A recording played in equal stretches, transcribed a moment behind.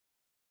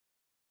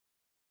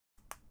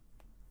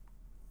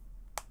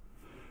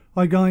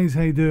Hi guys,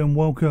 how you doing?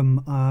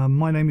 Welcome.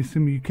 My name is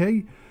Sim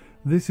UK.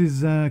 This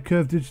is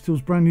Curve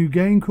Digital's brand new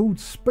game called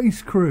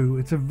Space Crew.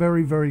 It's a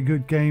very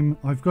good game.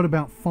 I've got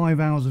about 5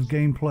 hours of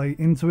gameplay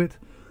into it,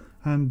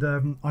 and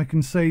I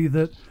can say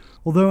that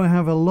although I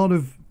have a lot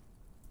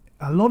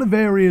of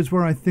areas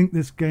where I think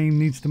this game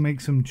needs to make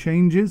some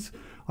changes,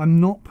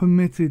 I'm not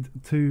permitted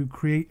to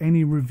create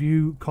any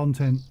review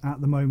content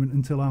at the moment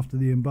until after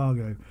the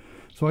embargo.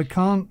 So I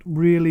can't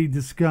really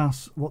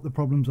discuss what the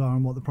problems are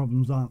and what the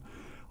problems aren't.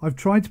 I've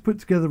tried to put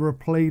together a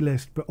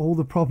playlist, but all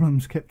the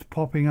problems kept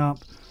popping up,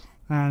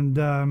 and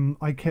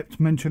I kept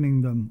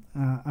mentioning them,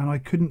 and I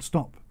couldn't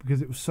stop because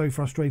it was so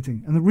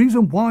frustrating. And the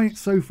reason why it's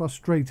so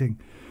frustrating,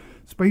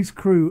 Space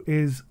Crew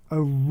is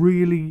a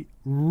really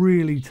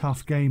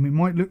tough game. It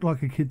might look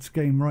like a kid's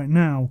game right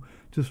now,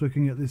 just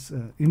looking at this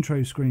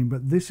intro screen,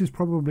 but this is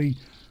probably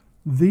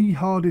the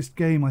hardest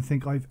game I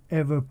think I've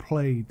ever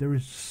played. There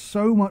is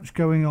so much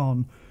going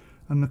on,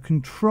 and the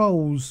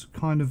controls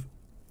kind of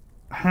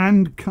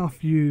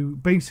handcuff you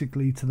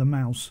basically to the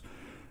mouse.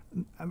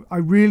 I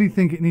really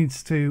think it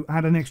needs to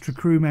add an extra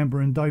crew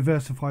member and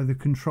diversify the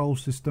control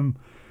system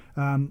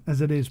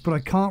as it is, but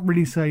I can't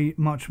really say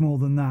much more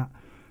than that.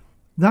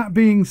 That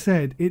being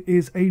said, it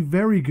is a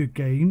very good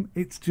game.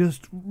 It's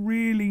just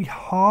really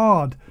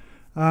hard.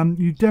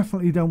 You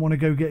definitely don't want to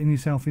go getting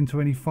yourself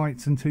into any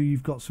fights until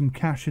you've got some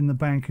cash in the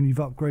bank and you've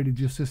upgraded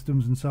your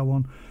systems and so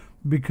on,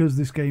 because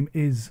this game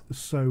is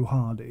so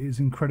hard. It is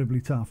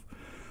incredibly tough.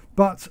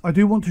 But I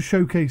do want to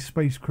showcase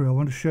Space Crew. I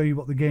want to show you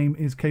what the game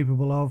is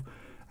capable of,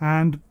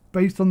 and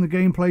based on the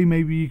gameplay,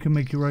 maybe you can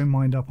make your own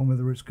mind up on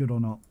whether it's good or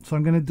not. So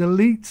I'm going to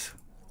delete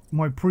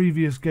my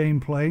previous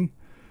gameplay,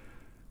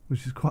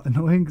 which is quite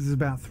annoying because it's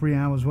about 3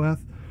 hours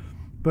worth.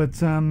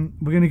 But we're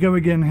going to go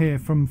again here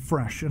from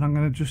fresh, and I'm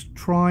going to just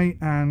try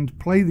and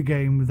play the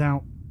game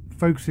without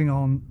focusing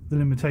on the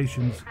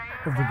limitations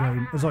of the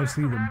game as I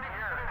see them.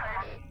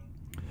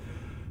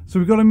 So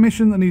we've got a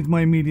mission that needs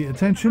my immediate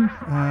attention.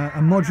 A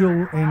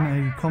module in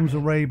a comms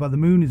array by the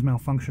moon is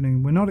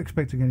malfunctioning. We're not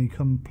expecting any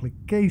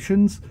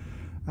complications,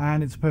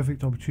 and it's a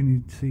perfect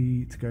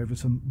opportunity to go over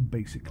some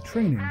basic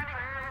training.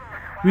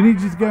 We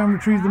need you to go and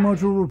retrieve the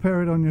module,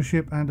 repair it on your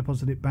ship, and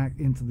deposit it back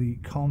into the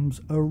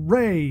comms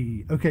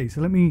array. Okay, so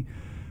let me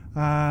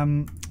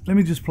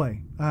just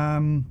play.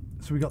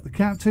 So we got the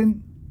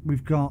captain,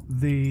 we've got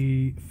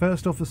the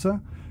first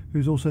officer,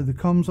 who's also the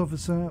comms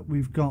officer.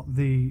 We've got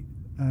the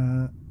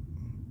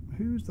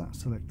who's that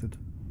selected?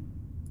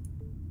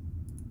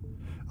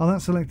 Oh,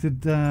 that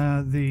selected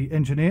the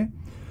engineer.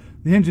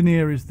 The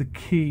engineer is the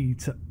key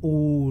to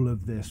all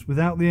of this.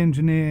 Without the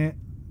engineer,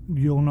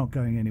 you're not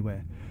going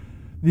anywhere.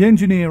 The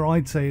engineer,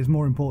 I'd say, is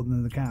more important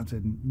than the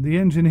captain. The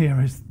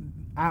engineer is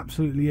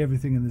absolutely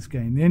everything in this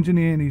game. The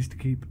engineer needs to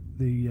keep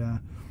the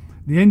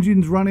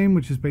engines running,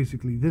 which is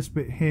basically this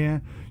bit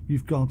here.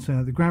 You've got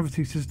the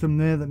gravity system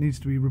there that needs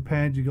to be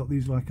repaired. You've got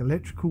these like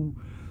electrical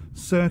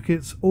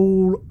circuits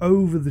all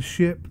over the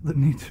ship that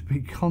need to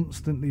be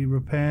constantly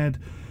repaired.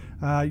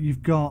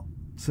 You've got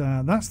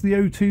that's the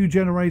O2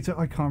 generator.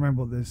 I can't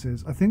remember what this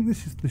is. I think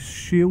this is the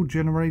shield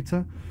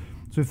generator.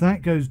 So if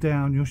that goes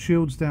down, your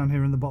shields down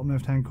here in the bottom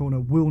left hand corner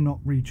will not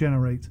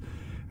regenerate,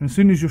 and as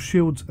soon as your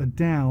shields are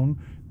down,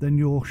 then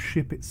your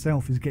ship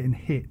itself is getting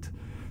hit.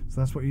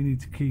 So that's what you need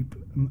to keep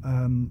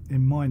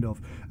in mind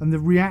of. And the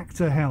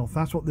reactor health,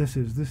 that's what this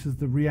is. This is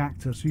the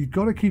reactor. So you've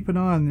got to keep an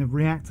eye on the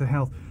reactor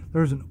health.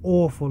 There is an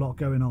awful lot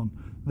going on.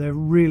 There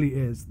really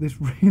is.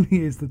 This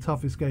really is the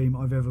toughest game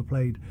I've ever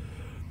played.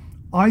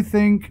 I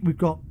think we've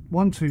got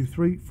 1, 2,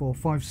 3, 4,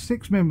 5,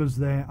 6 members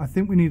there. I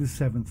think we need a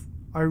 7th.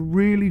 I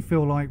really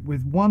feel like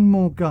with one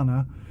more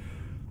gunner,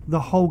 the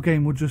whole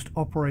game would just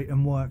operate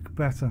and work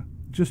better.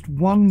 Just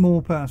one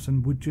more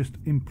person would just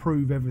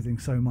improve everything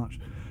so much.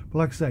 But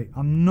like I say,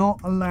 I'm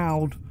not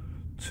allowed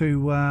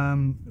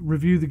to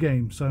review the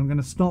game, so I'm going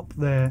to stop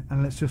there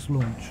and let's just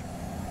launch.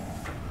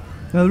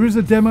 Now there is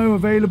a demo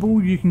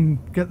available. You can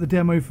get the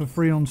demo for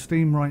free on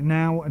Steam right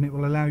now, and it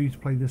will allow you to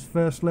play this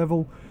first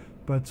level.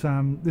 But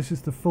this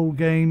is the full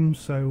game,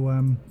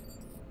 so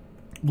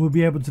we'll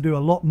be able to do a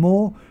lot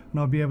more, and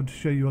I'll be able to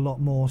show you a lot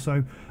more. So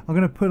I'm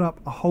going to put up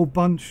a whole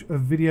bunch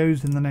of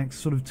videos in the next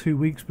sort of 2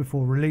 weeks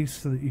before release,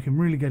 so that you can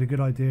really get a good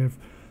idea of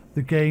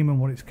the game and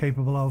what it's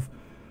capable of.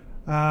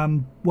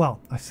 Well,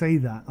 I say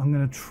that I'm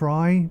going to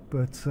try,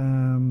 but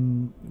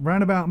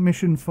round about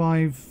mission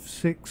 5,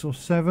 6 or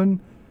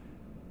 7,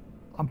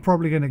 I'm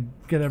probably going to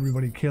get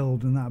everybody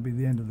killed, and that'll be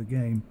the end of the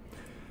game.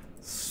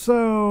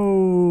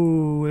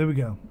 So there we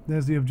go.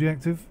 There's the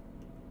objective,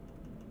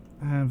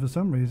 and for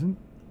some reason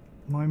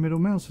my middle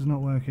mouse is not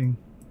working.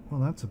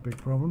 Well, that's a big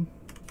problem.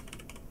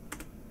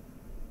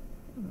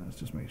 Let's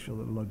just make sure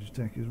that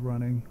Logitech is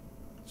running.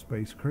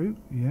 Space Crew,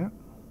 yeah.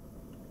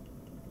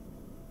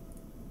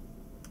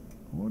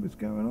 What is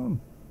going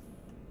on?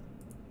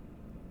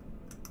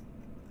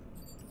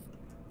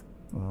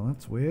 Well,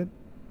 that's weird.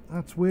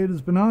 That's weird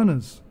as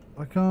bananas.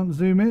 I can't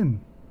zoom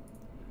in.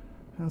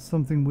 Has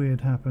something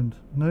weird happened?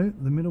 No,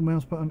 the middle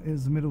mouse button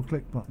is the middle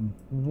click button.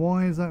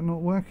 Why is that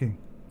not working?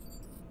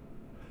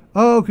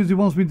 Oh, because he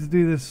wants me to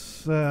do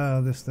this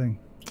this thing.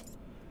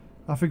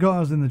 I forgot I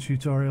was in the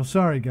tutorial.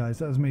 Sorry guys,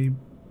 that was me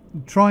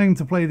trying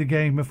to play the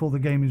game before the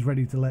game is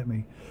ready to let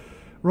me.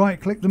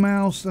 Right, click the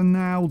mouse and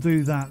now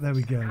do that. There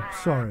we go.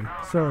 Sorry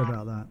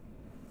about that.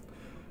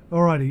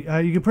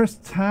 Alrighty, you can press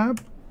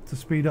tab to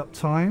speed up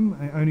time.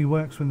 It only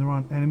works when there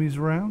aren't enemies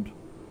around.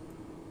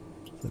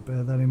 So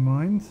bear that in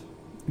mind.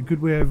 A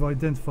good way of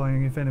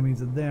identifying if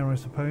enemies are there, I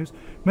suppose.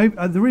 Maybe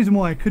the reason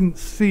why I couldn't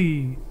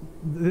see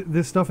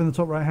this stuff in the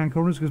top right hand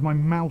corner is because my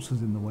mouse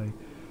is in the way.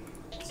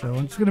 So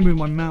I'm just going to move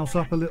my mouse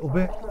up a little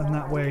bit, and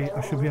that way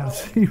I should be able to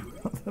see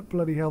what the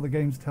bloody hell the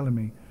game's telling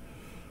me.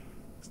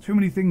 There's too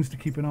many things to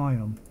keep an eye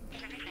on.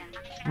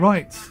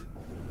 Right.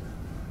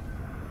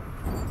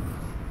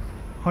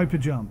 Hyper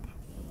jump.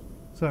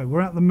 So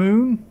we're at the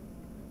moon,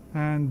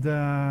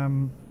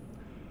 and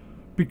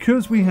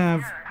because we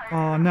have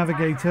our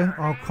navigator,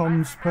 our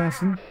comms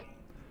person,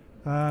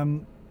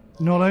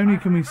 not only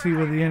can we see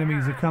where the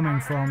enemies are coming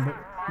from, but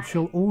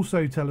she'll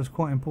also tell us,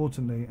 quite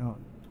importantly, oh,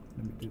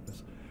 let me do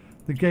this.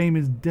 The game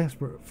is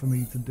desperate for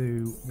me to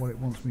do what it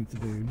wants me to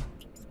do.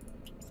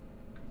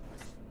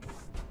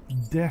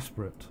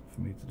 Desperate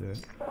for me to do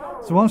it.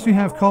 So once you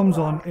have comms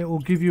on, it will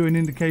give you an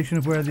indication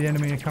of where the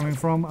enemy are coming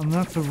from, and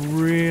that's a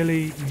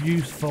really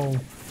useful,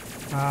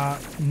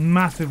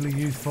 massively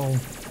useful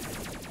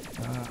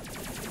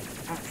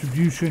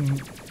attribution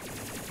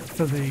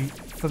for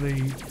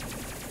the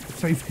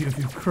safety of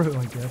your crew,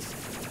 I guess.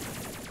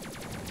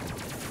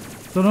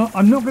 So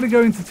I'm not going to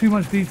go into too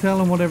much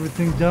detail on what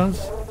everything does,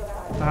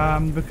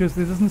 because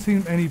there doesn't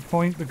seem any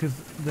point, because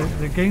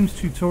the game's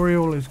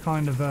tutorial is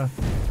kind of a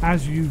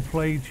as you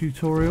play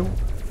tutorial,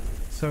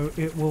 so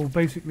it will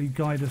basically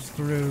guide us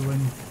through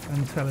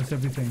and tell us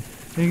everything.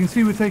 And you can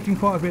see we're taking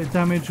quite a bit of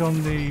damage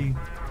on the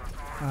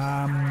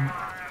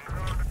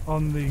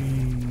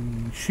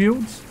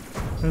shields.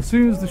 And as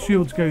soon as the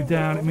shields go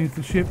down, it means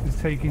the ship is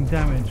taking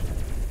damage.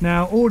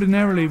 Now,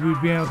 ordinarily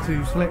we'd be able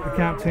to select the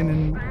captain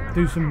and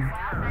do some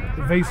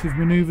evasive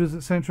maneuvers,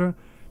 etc.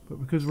 But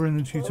because we're in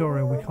the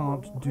tutorial, we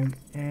can't do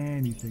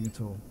anything at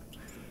all.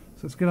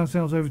 So let's get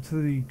ourselves over to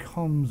the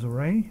comms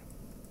array.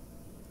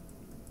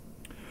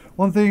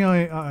 One thing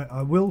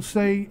I will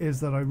say is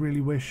that I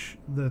really wish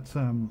that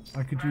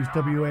I could use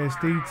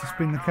WASD to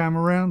spin the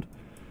camera around,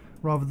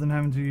 rather than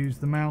having to use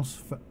the mouse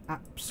for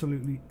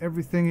absolutely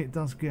everything. It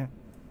does get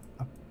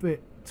a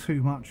bit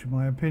too much, in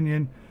my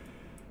opinion.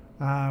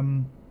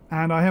 And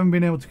I haven't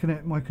been able to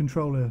connect my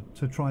controller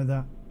to try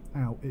that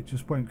out. It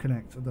just won't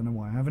connect. I don't know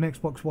why. I have an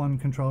Xbox One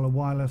controller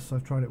wireless.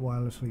 I've tried it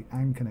wirelessly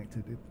and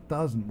connected. It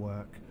doesn't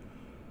work.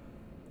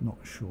 Not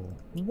sure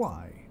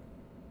why.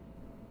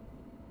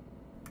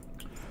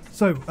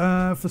 So,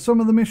 for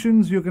some of the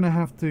missions, you're going to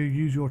have to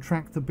use your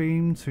tractor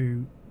beam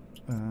to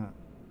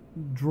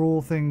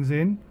draw things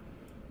in.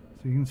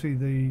 So you can see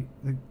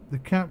the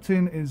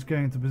captain is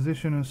going to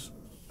position us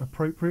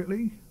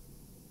appropriately.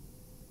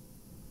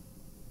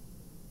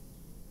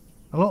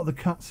 A lot of the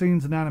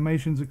cutscenes and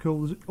animations are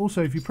cool.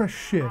 Also, if you press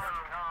shift...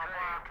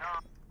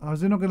 Oh,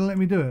 is it not going to let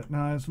me do it?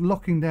 No, it's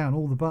locking down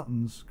all the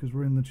buttons because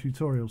we're in the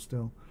tutorial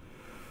still.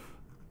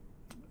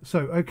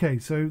 So, okay,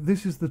 so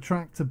this is the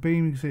tractor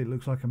beam. You can see it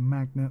looks like a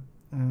magnet.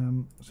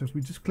 So if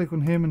we just click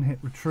on him and hit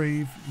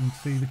retrieve, you can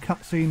see the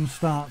cutscene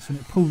starts and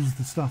it pulls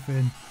the stuff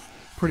in.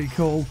 Pretty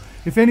cool.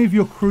 If any of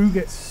your crew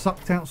gets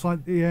sucked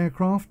outside the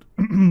aircraft,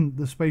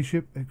 the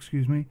spaceship,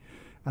 excuse me,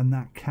 and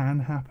that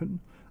can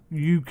happen,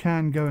 you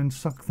can go and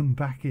suck them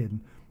back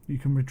in. You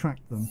can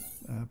retract them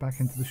back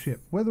into the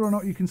ship. Whether or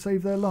not you can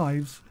save their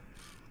lives,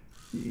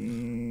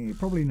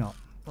 probably not.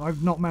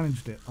 I've not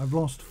managed it. I've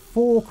lost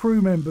 4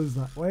 crew members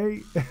that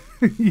way.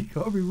 You've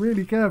got to be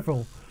really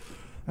careful.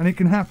 And it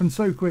can happen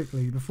so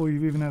quickly before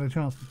you've even had a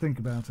chance to think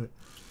about it.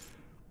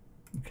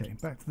 Okay,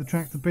 back to the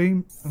tractor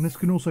beam. And this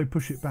can also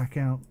push it back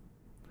out.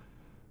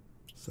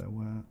 So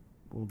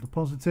we'll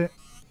deposit it.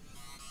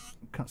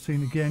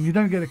 Cutscene again. You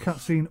don't get a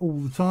cutscene all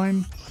the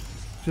time,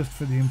 just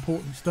for the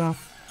important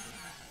stuff.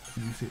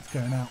 And you see it's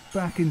going out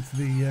back into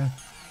the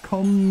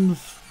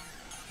comms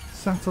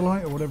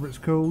satellite, or whatever it's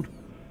called.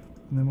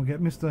 And then we'll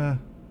get Mr.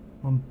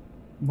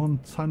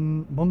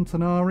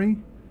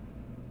 Montanari.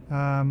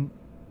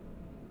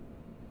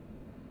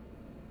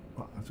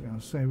 Well, I was going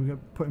to say we've got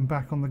to put him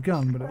back on the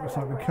gun, but it looks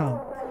like we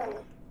can't.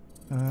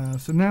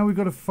 So now we've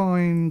got to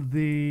find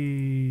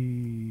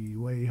the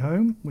way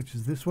home, which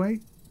is this way.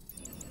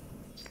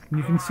 And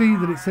you can see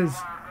that it says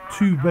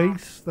to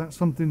base. That's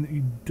something that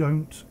you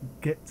don't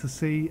get to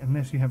see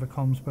unless you have a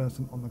comms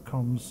person on the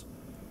comms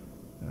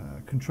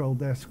control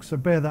desk. So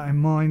bear that in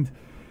mind.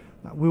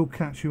 That will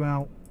catch you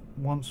out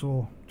once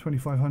or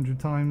 2,500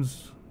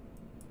 times.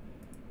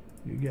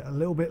 You get a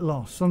little bit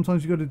lost.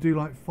 Sometimes you've got to do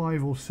like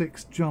 5 or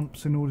 6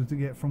 jumps in order to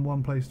get from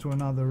one place to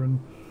another, and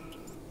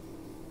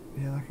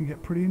yeah, that can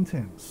get pretty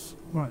intense.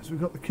 Right, so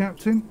we've got the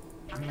captain.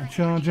 We're going to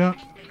charge up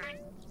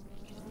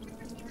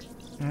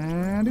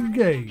and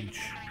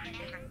engage.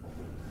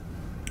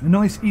 A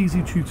nice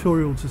easy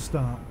tutorial to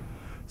start.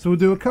 So we'll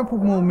do a couple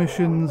more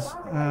missions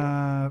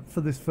for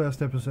this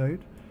first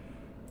episode.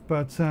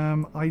 But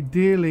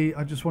ideally,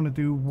 I just want to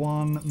do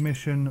one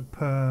mission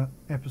per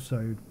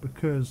episode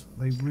because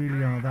they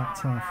really are that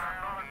tough.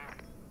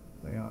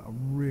 They are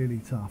really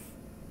tough.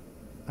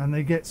 And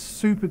they get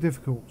super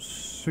difficult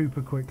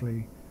super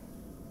quickly.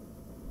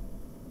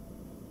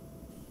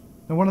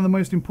 Now, one of the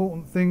most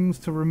important things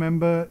to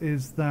remember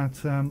is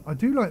that I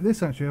do like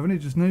this actually. I've only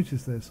just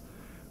noticed this.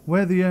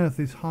 Where the Earth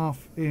is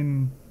half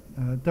in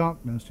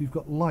darkness, you've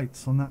got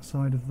lights on that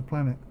side of the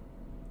planet.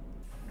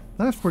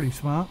 That's pretty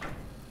smart.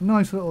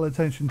 Nice little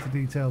attention to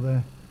detail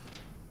there.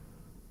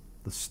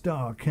 The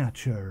Star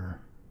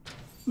Catcher.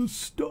 The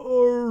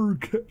Star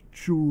Catcher.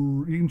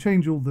 You can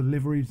change all the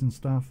liveries and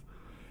stuff.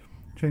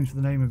 Change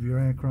the name of your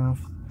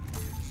aircraft.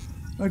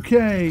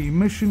 Okay,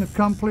 mission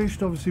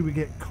accomplished. Obviously we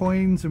get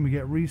coins and we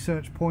get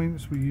research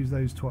points. We use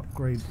those to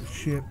upgrade the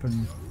ship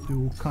and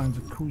do all kinds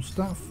of cool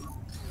stuff.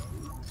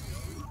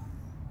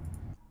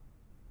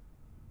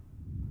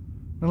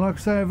 Now, like I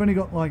say, I've only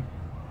got like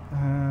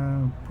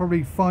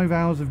probably 5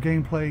 hours of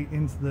gameplay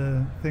into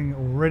the thing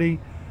already,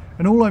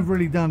 and all I've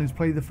really done is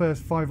play the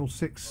first 5 or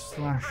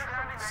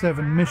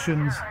 6/7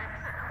 missions,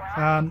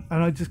 and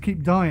I just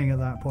keep dying at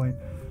that point.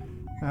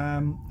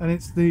 And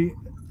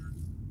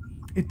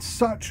it's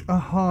such a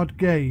hard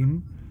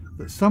game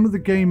that some of the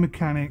game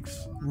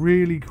mechanics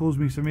really cause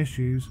me some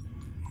issues.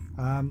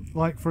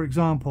 Like, for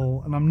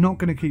example, and I'm not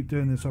going to keep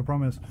doing this, I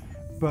promise,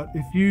 but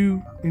if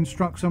you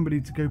instruct somebody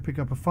to go pick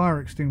up a fire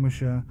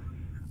extinguisher,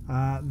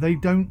 they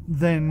don't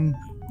then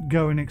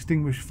go and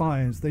extinguish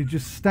fires. They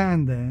just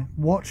stand there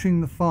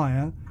watching the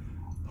fire,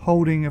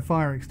 holding a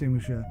fire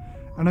extinguisher.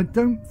 And I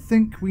don't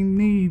think we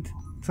need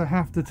to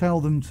have to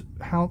tell them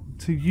how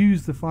to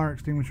use the fire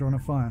extinguisher on a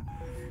fire.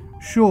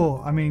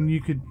 Sure, I mean, you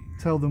could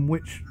tell them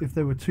if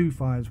there were 2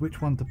 fires, which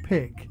one to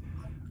pick,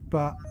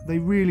 but they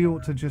really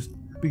ought to just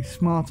be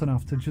smart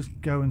enough to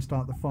just go and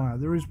start the fire.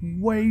 There is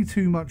way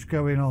too much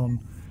going on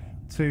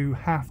to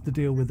have to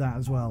deal with that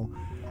as well.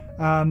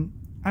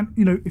 And,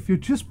 you know, if you're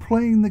just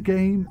playing the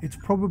game, it's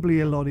probably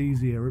a lot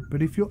easier.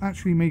 But if you're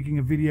actually making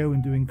a video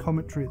and doing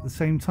commentary at the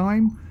same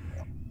time,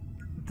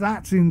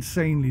 that's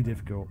insanely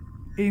difficult.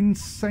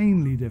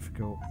 Insanely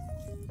difficult.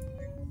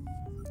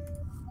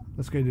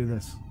 Let's go do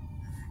this.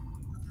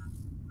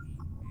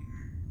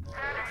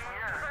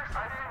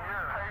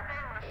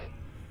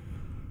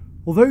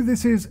 Although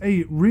this is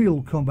a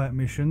real combat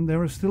mission,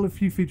 there are still a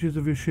few features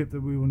of your ship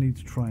that we will need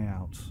to try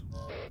out.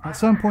 At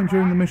some point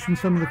during the mission,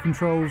 some of the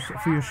controls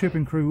for your ship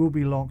and crew will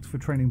be locked for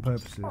training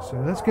purposes. So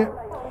let's get...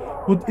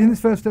 Well, in this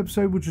first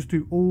episode, we'll just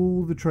do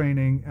all the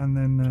training and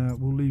then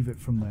we'll leave it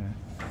from there.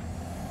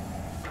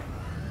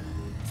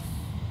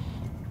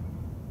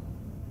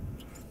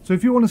 So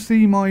if you want to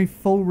see my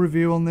full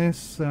review on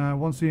this,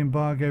 once the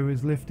embargo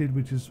is lifted,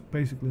 which is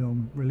basically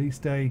on release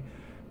day,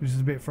 which is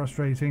a bit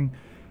frustrating,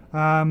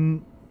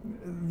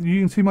 you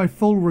can see my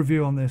full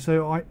review on this.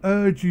 So I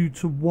urge you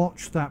to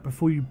watch that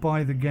before you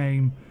buy the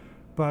game.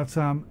 But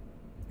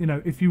you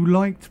know, if you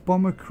liked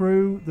Bomber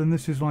Crew, then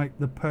this is like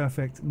the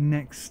perfect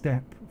next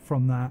step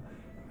from that,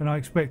 and I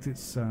expect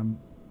it's going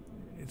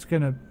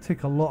to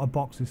tick a lot of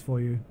boxes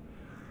for you.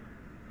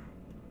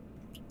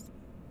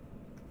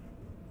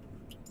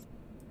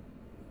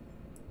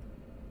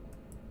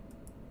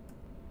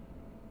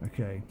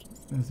 Okay,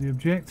 there's the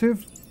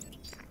objective.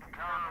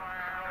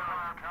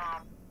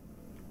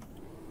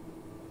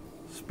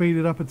 Speed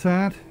it up a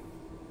tad.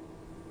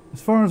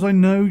 As far as I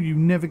know, you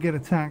never get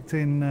attacked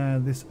in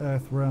this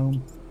Earth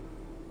realm.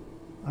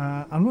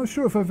 I'm not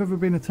sure if I've ever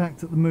been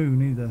attacked at the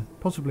moon either.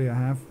 Possibly I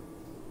have.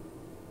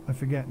 I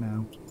forget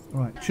now.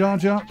 Alright,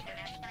 charge up.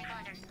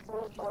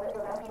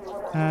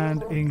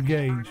 And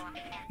engage.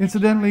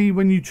 Incidentally,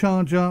 when you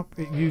charge up,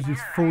 it uses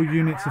 4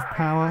 units of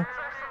power.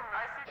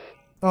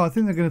 Oh, I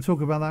think they're going to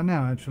talk about that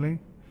now, actually.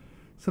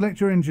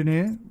 Select your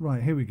engineer.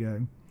 Right, here we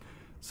go.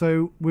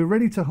 So we're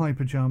ready to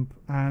hyper jump,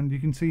 and you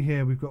can see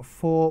here we've got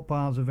 4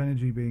 bars of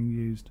energy being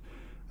used.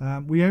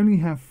 We only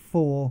have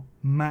 4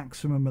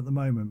 maximum at the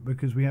moment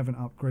because we haven't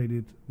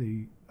upgraded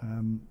the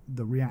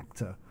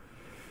reactor.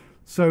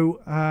 So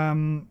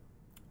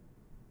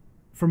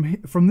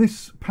from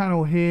this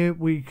panel here,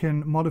 we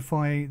can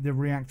modify the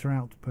reactor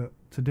output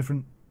to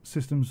different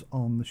systems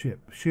on the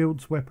ship: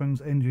 shields,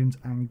 weapons, engines,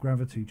 and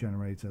gravity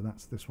generator.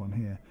 That's this one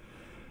here.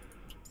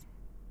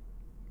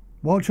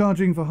 While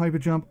charging for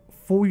hyperjump,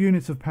 4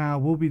 units of power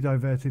will be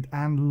diverted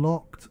and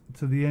locked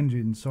to the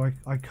engine, so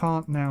I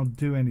can't now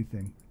do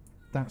anything.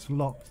 That's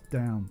locked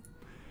down.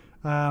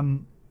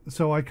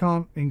 So I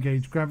can't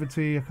engage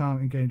gravity, I can't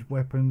engage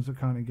weapons, I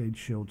can't engage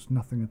shields,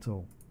 nothing at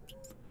all.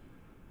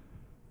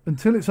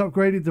 Until it's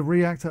upgraded, the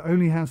reactor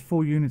only has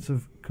 4 units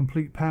of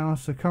complete power,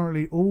 so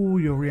currently all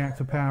your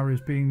reactor power is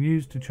being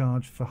used to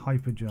charge for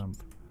hyperjump.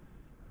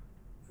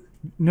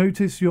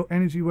 Notice your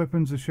energy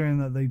weapons are showing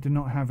that they do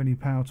not have any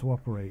power to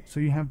operate. So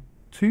you have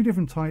 2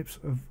 different types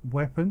of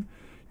weapon.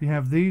 You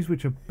have these,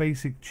 which are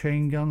basic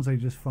chain guns. They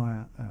just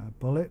fire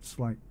bullets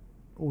like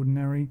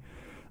ordinary.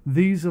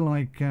 These are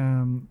like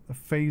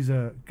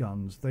phaser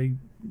guns. They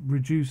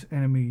reduce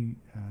enemy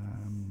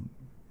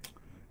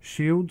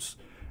shields,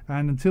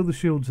 and until the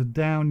shields are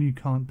down, you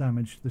can't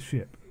damage the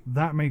ship.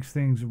 That makes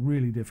things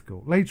really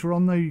difficult. Later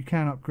on, though, you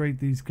can upgrade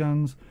these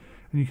guns,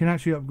 and you can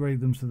actually upgrade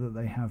them so that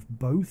they have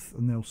both,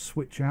 and they'll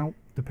switch out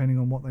depending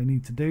on what they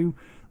need to do.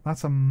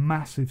 That's a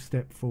massive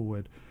step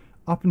forward.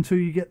 Up until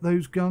you get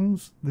those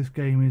guns, this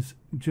game is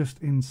just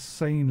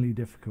insanely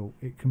difficult.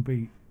 It can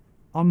be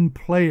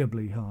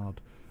unplayably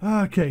hard.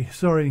 Okay,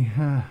 sorry,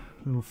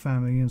 little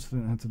family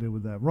incident, had to deal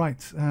with that.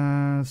 Right,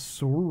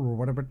 so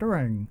what are we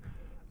doing?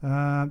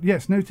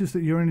 Yes, notice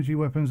that your energy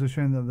weapons are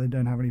showing that they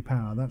don't have any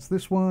power. That's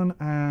this one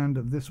and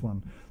this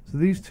one. So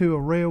these two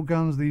are rail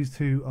guns, these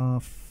two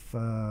are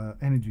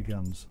energy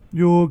guns.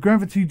 Your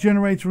gravity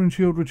generator and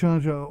shield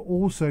recharger are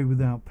also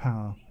without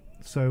power.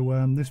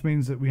 So this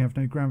means that we have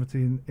no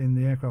gravity in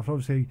the aircraft.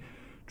 Obviously,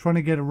 trying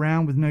to get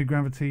around with no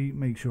gravity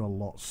makes you a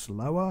lot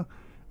slower,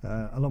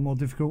 a lot more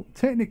difficult.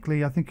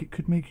 Technically, I think it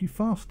could make you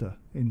faster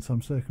in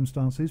some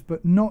circumstances,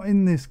 but not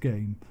in this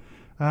game.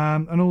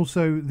 And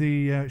also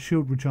the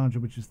shield recharger,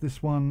 which is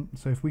this one.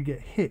 So if we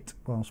get hit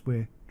whilst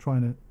we're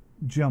trying to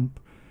jump,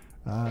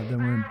 then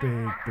we're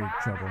in big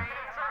trouble.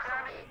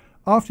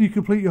 After you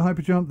complete your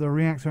hyperjump, the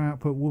reactor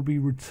output will be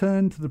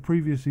returned to the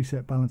previously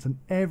set balance and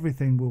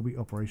everything will be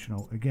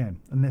operational again.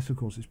 Unless, of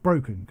course, it's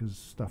broken, because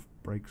stuff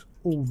breaks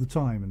all the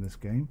time in this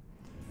game.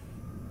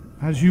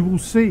 As you will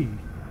see.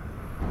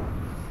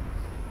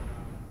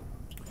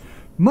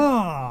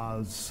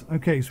 Mars!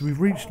 Okay, so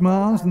we've reached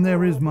Mars, and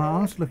there is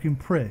Mars, looking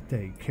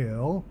pretty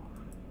cool.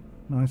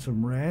 Nice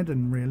and red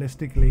and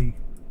realistically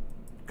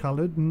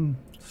coloured and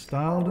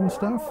styled and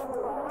stuff.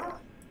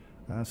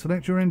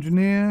 Select your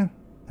engineer.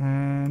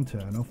 And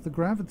turn off the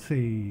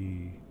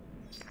gravity.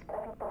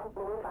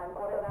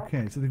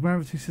 Okay, so the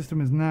gravity system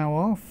is now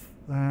off,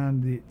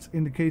 and it's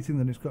indicating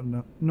that it's got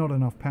not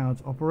enough power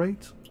to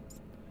operate.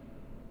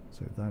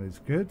 So that is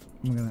good.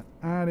 I'm going to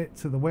add it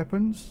to the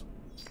weapons.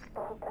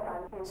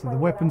 So the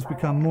weapons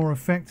become more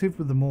effective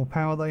with the more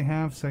power they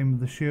have. Same with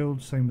the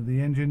shields, same with the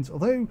engines.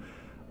 Although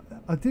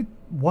I did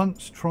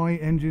once try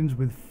engines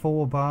with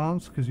 4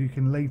 bars, because you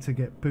can later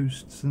get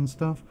boosts and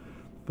stuff.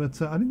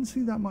 But I didn't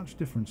see that much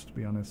difference, to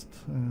be honest.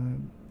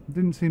 It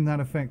didn't seem that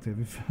effective.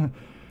 If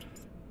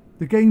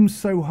the game's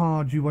so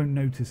hard, you won't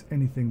notice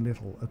anything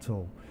little at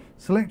all.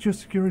 Select your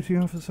security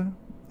officer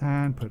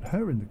and put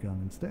her in the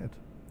gun instead.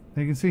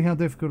 Now you can see how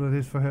difficult it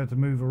is for her to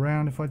move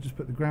around. If I just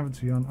put the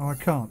gravity on... Oh, I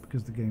can't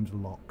because the game's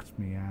locked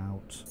me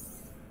out.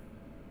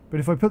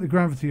 But if I put the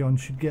gravity on,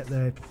 she'd get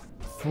there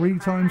 3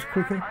 times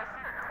quicker.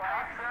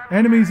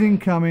 Enemies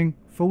incoming.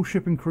 Full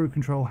ship and crew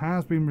control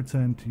has been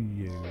returned to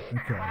you.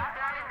 Okay.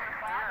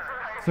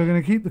 So I'm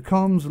going to keep the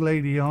comms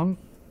lady on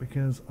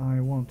because I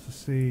want to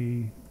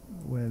see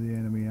where the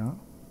enemy are.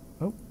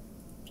 Oh,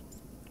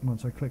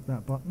 once I click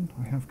that button,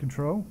 I have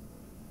control.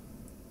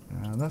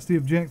 That's the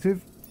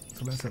objective.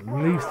 So let's at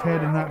least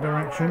head in that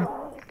direction.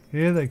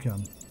 Here they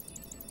come.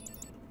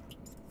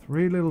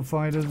 3 little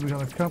fighters. We've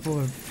got a couple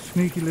of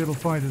sneaky little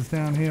fighters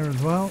down here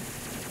as well.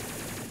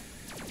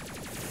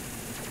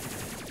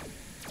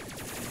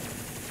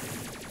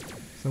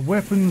 So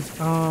weapons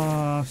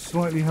are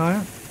slightly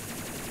higher.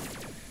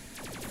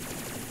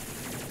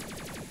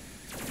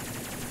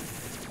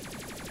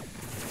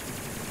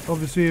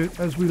 Obviously,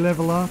 as we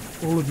level up,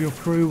 all of your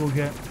crew will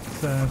get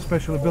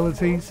special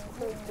abilities,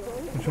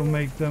 which will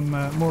make them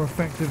more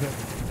effective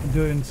at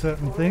doing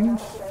certain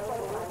things.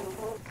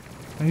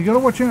 And you've got to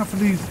watch out for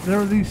these. There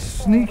are these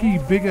sneaky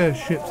bigger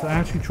ships that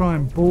actually try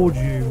and board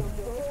you.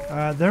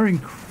 They're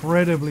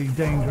incredibly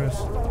dangerous.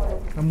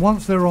 And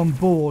once they're on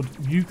board,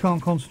 you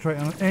can't concentrate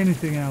on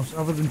anything else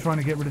other than trying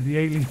to get rid of the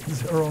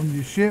aliens that are on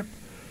your ship.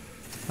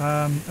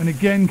 And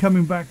again,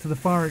 coming back to the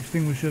fire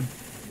extinguisher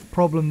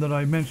problem that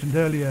I mentioned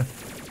earlier,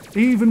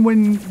 even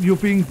when you're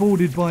being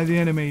boarded by the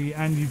enemy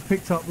and you've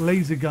picked up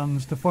laser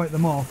guns to fight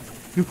them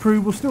off, your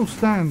crew will still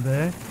stand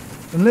there.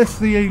 Unless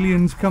the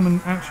aliens come and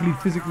actually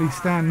physically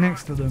stand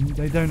next to them,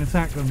 they don't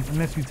attack them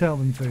unless you tell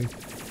them to.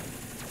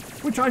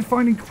 Which I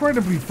find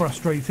incredibly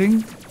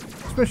frustrating,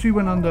 especially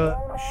when under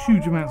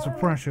huge amounts of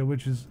pressure,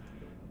 which is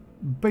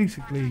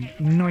basically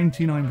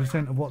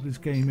 99% of what this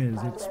game is.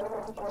 It's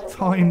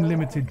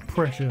time-limited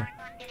pressure.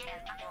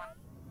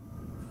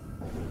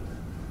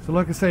 So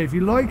like I say, if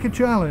you like a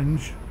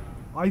challenge,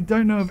 I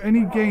don't know of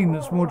any game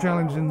that's more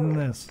challenging than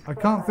this. I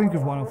can't think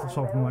of one off the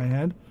top of my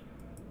head.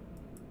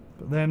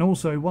 But then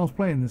also, whilst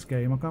playing this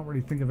game, I can't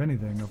really think of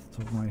anything off the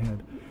top of my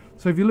head.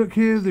 So if you look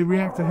here, the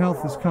reactor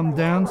health has come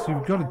down, so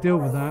you've got to deal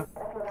with that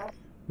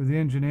with the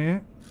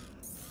engineer.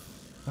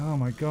 Oh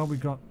my god, we've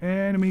got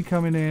enemy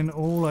coming in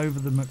all over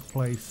the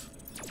place.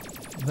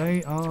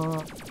 They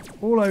are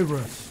all over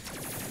us.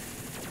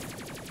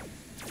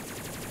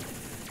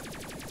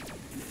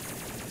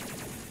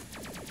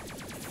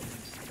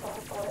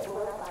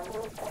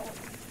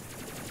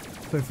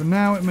 So for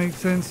now it makes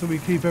sense that we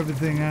keep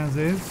everything as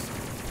is.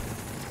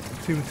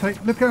 See,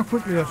 look how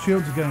quickly our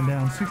shields are going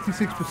down.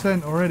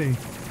 66% already.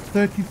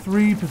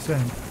 33%.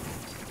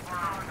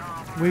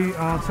 We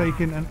are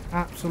taking an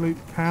absolute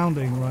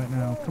pounding right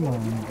now. Come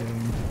on,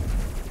 game.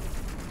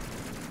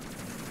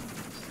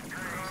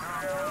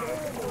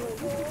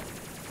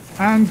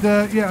 And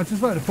yeah, I'd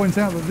just like to point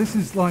out that this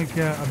is like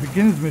a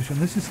beginner's mission.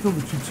 This is still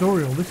the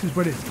tutorial. This is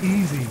when it's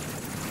easy.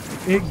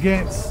 It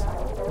gets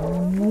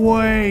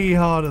way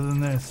harder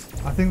than this.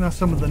 I think that's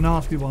some of the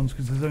nasty ones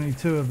because there's only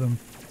 2 of them.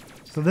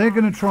 So they're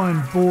going to try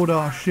and board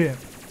our ship.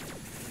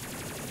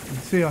 You can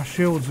see our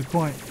shields are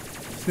quite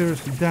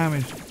seriously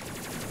damaged.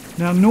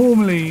 Now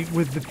normally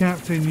with the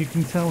captain you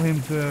can tell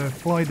him to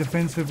fly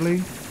defensively,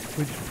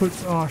 which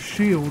puts our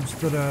shields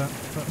that are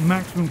at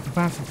maximum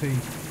capacity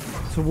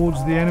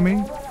towards the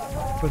enemy.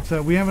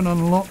 But we haven't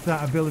unlocked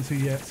that ability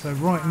yet, so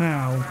right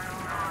now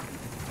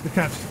the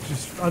captain's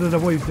just, I don't know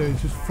what he's doing,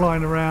 he's just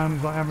flying around.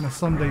 He's like having a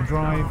Sunday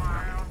drive.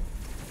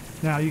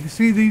 Now you can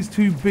see these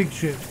 2 big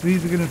ships.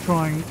 These are going to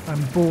try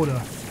and board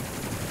us.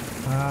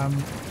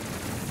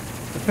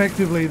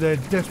 Effectively they're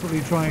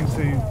desperately trying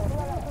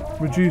to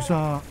reduce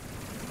our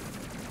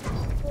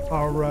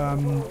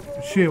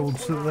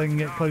shields so that they can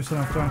get close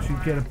enough to actually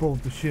get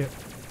aboard the ship.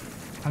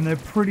 And they're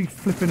pretty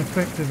flipping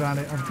effective at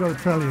it, I've got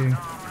to tell you.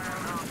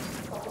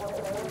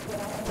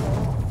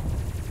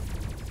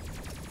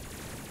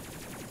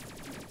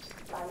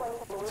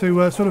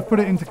 To sort of put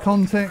it into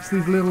context,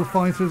 these little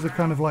fighters are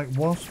kind of like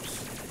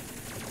wasps.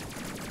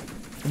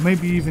 Or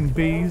maybe even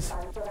bees.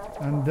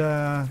 And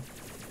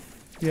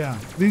yeah,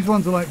 these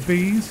ones are like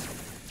bees.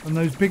 And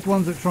those big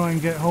ones that try and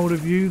get hold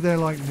of you, they're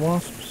like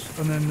wasps.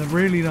 And then the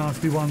really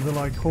nasty ones are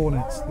like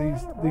hornets.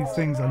 These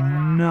things are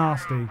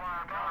nasty.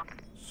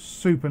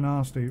 Super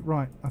nasty.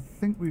 Right, I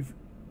think we've...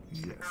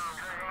 Yes.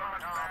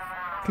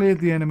 Cleared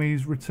the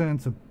enemies,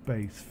 returned to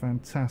base.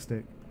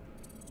 Fantastic.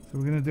 So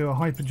we're going to do a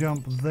hyper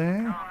jump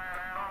there.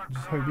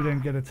 Just hope we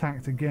don't get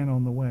attacked again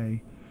on the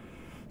way.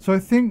 So I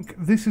think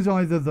this is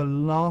either the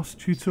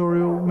last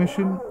tutorial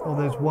mission or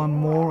there's one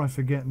more, I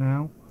forget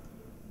now.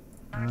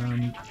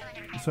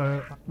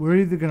 So we're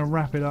either going to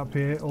wrap it up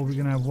here or we're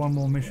going to have one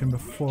more mission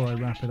before I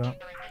wrap it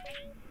up.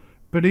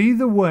 But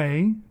either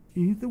way,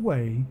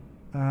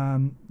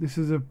 this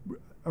is a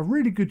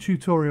really good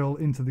tutorial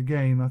into the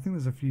game. I think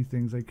there's a few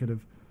things they could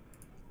have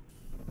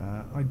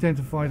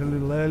identified a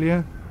little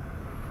earlier.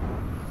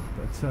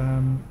 But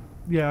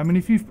yeah, I mean,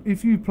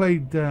 if you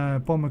played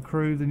Bomber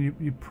Crew, then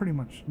you pretty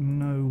much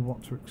know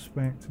what to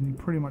expect, and you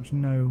pretty much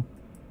know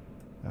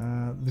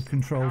the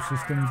control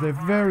systems. They're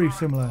very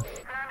similar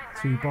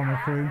to Bomber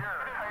Crew.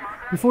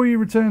 Before you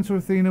return to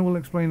Athena, we'll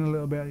explain a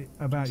little bit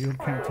about your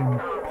captain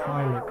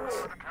pilot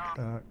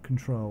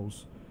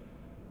controls.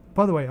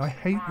 By the way, I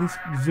hate this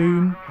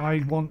zoom.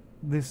 I want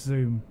this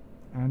zoom,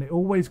 and it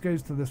always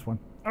goes to this one.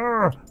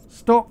 Urgh,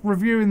 stop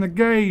reviewing the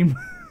game.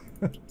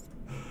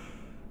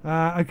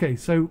 Okay,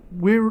 so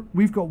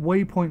we've got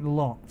waypoint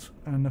locked,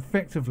 and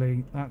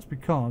effectively that's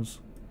because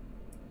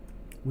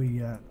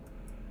we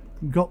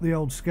got the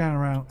old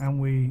scanner out and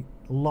we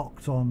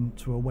locked on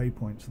to a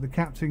waypoint. So the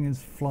captain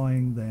is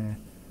flying there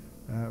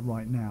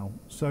right now.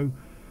 So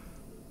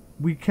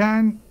we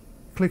can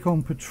click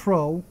on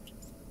patrol,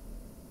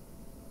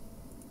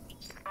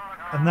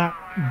 and that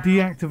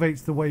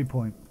deactivates the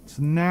waypoint.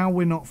 So now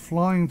we're not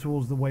flying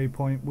towards the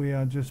waypoint, we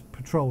are just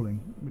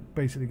patrolling,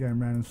 basically going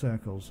around in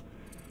circles.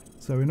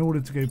 So in order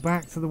to go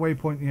back to the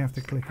waypoint, you have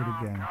to click it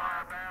again.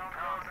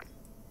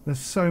 There's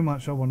so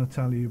much I want to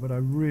tell you, but I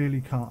really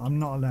can't. I'm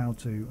not allowed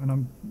to,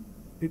 and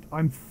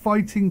I'm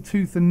fighting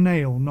tooth and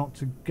nail not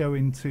to go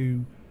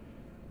into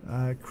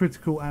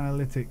critical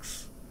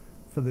analytics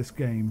for this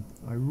game.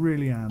 I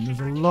really am.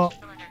 There's a lot.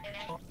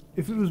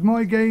 If it was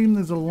my game,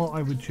 there's a lot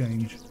I would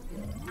change.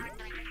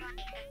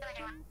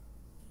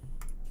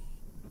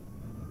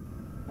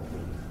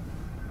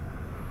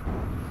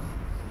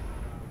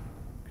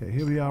 Okay,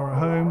 here we are at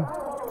home,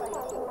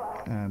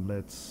 and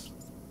let's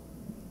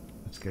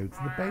go to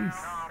the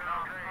base.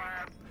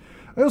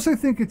 I also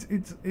think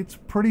it's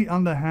pretty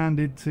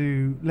underhanded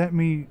to let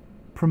me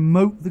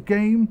promote the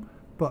game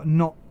but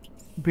not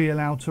be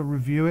allowed to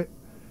review it.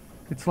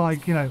 It's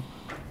like, you know,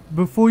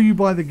 before you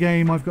buy the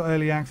game, I've got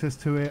early access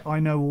to it. I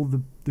know all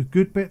the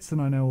good bits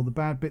and I know all the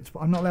bad bits, but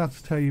I'm not allowed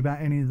to tell you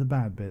about any of the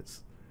bad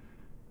bits.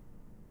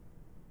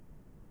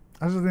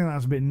 I just think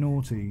that's a bit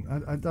naughty.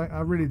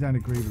 I really don't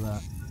agree with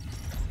that.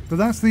 But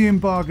that's the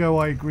embargo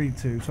I agreed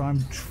to, so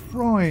I'm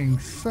trying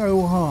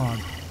so hard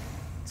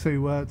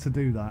to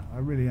do that. I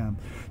really am.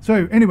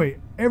 So anyway,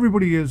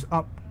 everybody is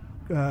up,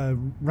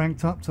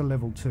 ranked up to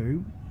level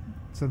 2.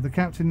 So the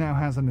captain now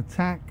has an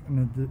attack and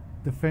a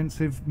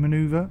defensive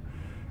maneuver.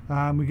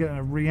 We get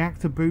a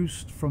reactor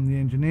boost from the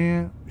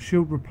engineer.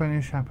 Shield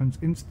replenish happens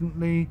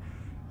instantly.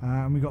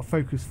 And we got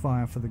focus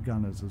fire for the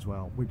gunners as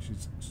well, which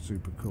is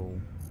super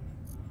cool.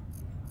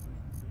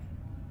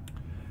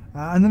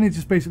 And then it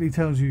just basically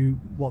tells you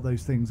what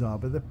those things are,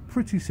 but they're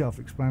pretty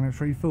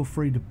self-explanatory. Feel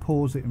free to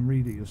pause it and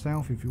read it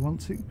yourself if you want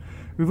to.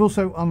 We've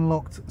also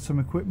unlocked some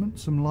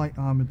equipment, some light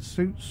armoured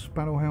suits,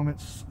 battle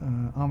helmets,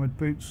 armoured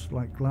boots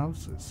like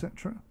gloves,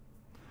 etc.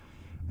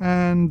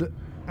 And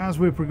as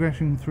we're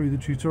progressing through the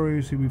tutorial,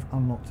 you see we've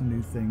unlocked a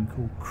new thing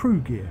called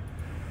crew gear.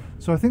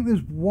 So I think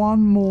there's one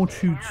more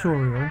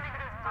tutorial.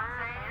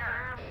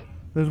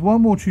 There's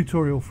one more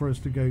tutorial for us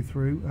to go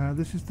through.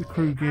 This is the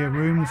crew gear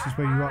room. This is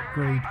where you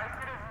upgrade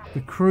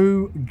the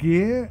crew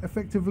gear,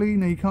 effectively.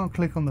 Now, you can't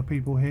click on the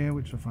people here,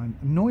 which I find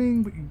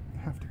annoying, but you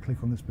have to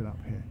click on this bit up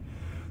here.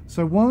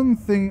 So one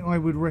thing I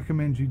would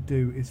recommend you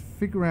do is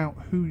figure out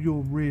who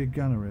your rear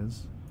gunner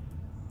is.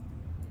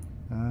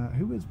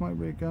 Who is my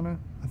rear gunner?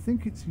 I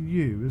think it's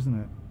you, isn't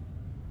it?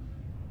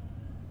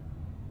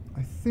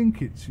 I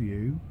think it's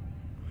you.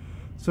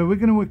 So we're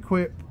going to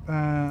equip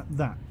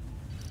that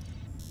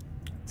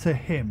to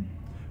him,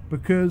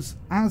 because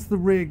as the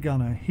rear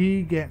gunner,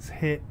 he gets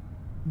hit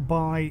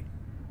by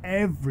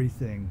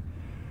everything.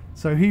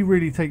 So he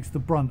really takes the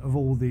brunt of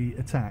all the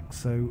attacks.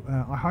 So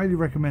I highly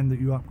recommend that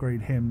you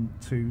upgrade him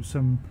to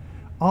some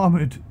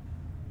armoured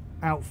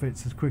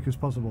outfits as quick as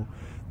possible.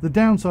 The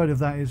downside of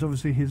that is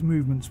obviously his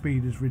movement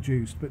speed is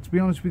reduced, but to be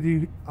honest with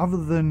you, other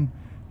than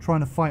trying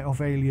to fight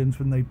off aliens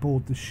when they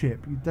board the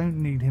ship, you don't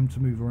need him to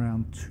move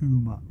around too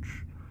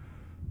much.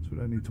 So we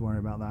don't need to worry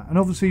about that. And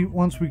obviously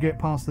once we get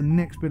past the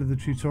next bit of the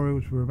tutorial,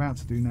 which we're about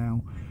to do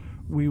now,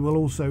 we will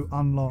also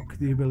unlock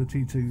the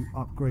ability to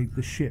upgrade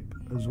the ship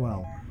as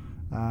well.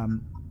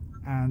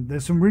 And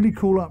there's some really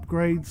cool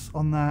upgrades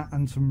on that,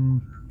 and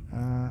some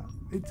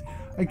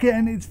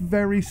it's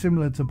very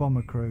similar to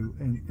Bomber Crew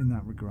in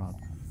that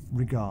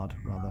regard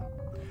rather.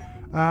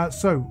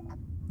 So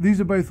these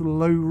are both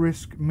low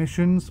risk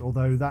missions,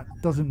 although that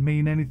doesn't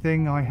mean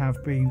anything. I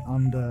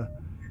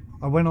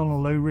went on a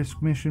low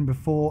risk mission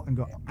before and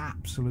got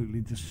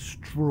absolutely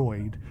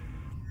destroyed.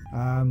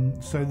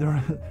 So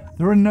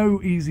there are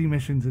no easy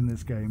missions in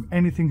this game.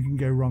 Anything can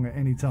go wrong at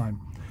any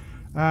time.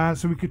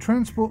 So we could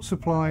transport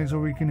supplies,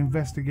 or we can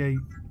investigate.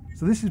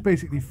 So this is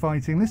basically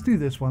fighting. Let's do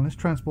this one. Let's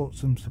transport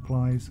some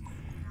supplies.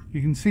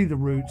 You can see the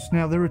routes.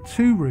 Now there are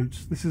two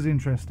routes. This is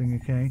interesting,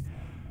 okay?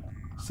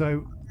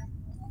 So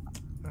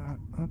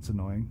that's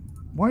annoying.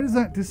 Why does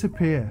that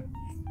disappear?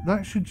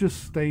 That should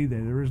just stay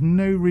there. There is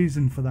no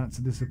reason for that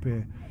to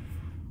disappear.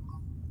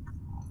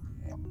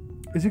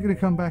 Is it going to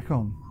come back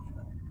on?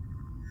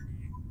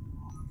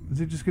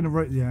 Is it just going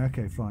to yeah,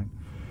 okay, fine.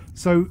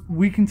 So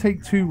we can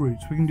take two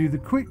routes. We can do the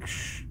quick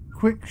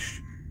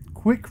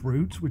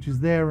route, which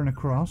is there and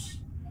across,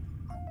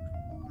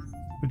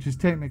 which is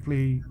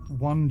technically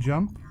one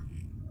jump,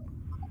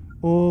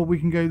 or we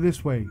can go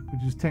this way,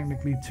 which is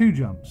technically two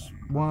jumps,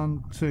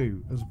 1,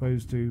 2, as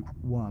opposed to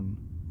 1.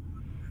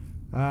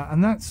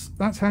 And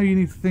that's how you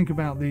need to think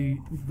about the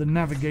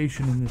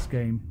navigation in this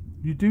game.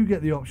 You do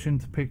get the option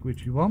to pick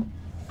which you want,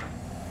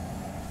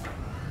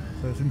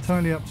 so it's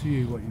entirely up to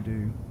you what you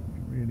do.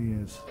 It really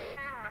is.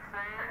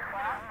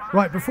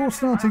 Right, before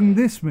starting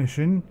this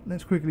mission,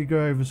 let's quickly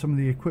go over some of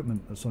the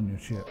equipment that's on your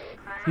ship.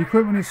 The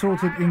equipment is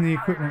sorted in the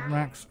equipment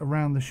racks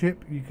around the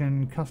ship. You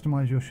can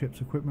customize your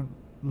ship's equipment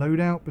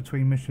loadout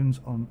between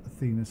missions on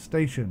Athena's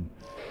station.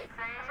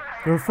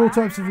 There are 4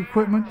 types of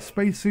equipment: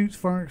 spacesuits,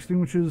 fire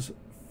extinguishers,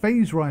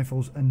 phase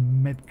rifles,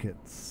 and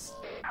medkits.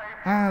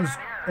 As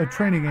a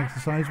training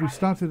exercise, we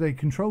started a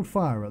controlled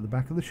fire at the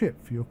back of the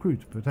ship for your crew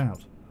to put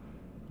out.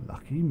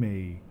 Lucky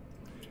me.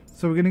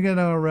 So we're going to get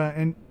our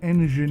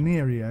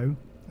Engineerio,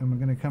 and we're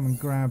going to come and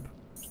grab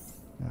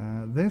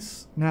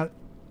this. Now,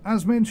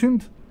 as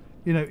mentioned,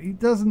 you know, he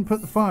doesn't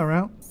put the fire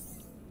out.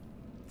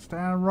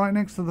 Stand right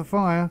next to the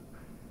fire,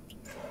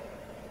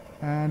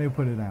 and he'll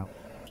put it out.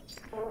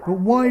 But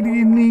why do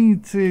you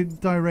need to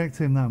direct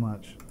him that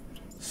much?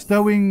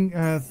 Stowing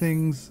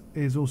things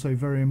is also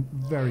very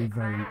important.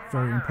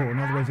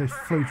 Otherwise, they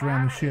float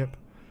around the ship.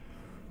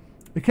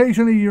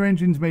 Occasionally, your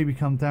engines may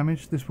become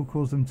damaged. This will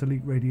cause them to leak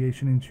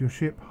radiation into your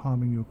ship,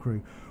 harming your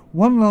crew.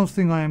 One last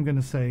thing I am going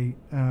to say,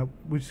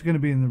 which is going to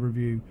be in the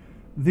review.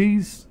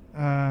 These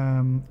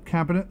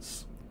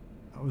cabinets,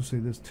 obviously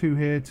there's 2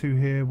 here,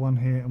 1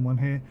 here, and 1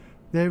 here.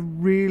 There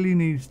really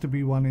needs to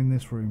be one in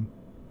this room.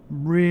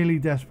 Really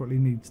desperately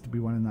needs to be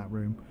one in that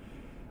room.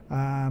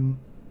 I'm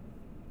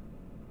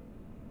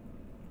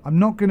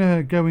not going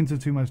to go into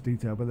too much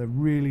detail, but there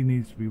really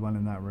needs to be one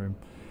in that room.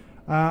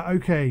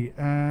 Okay,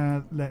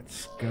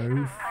 let's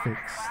go fix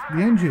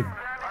the engine.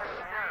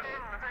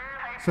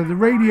 So the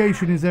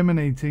radiation is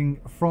emanating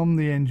from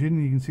the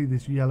engine. You can see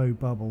this yellow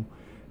bubble.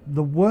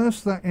 The worse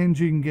that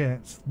engine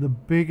gets, the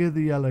bigger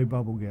the yellow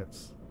bubble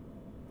gets.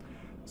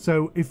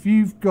 So if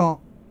you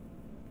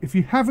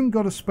haven't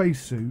got a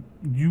spacesuit,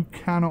 you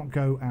cannot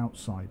go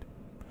outside.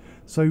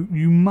 So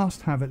you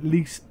must have at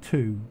least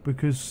 2,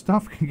 because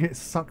stuff can get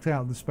sucked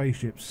out of the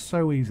spaceship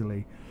so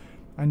easily,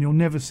 and you'll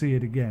never see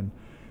it again.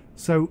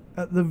 So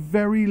at the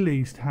very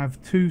least, have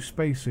 2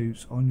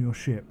 spacesuits on your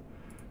ship.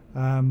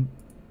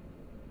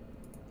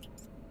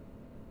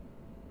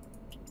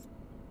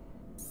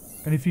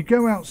 And if you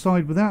go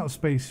outside without a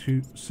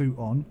spacesuit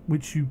on,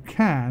 which you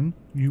can,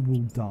 you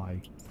will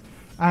die.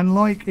 And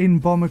like in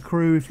Bomber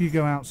Crew, if you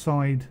go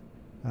outside,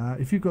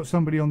 if you've got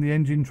somebody on the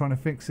engine trying to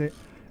fix it,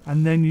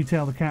 and then you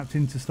tell the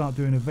captain to start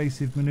doing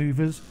evasive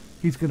maneuvers,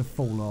 he's going to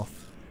fall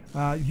off.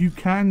 You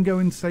can go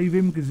and save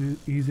him because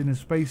he's in a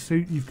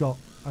spacesuit. You've got,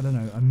 I don't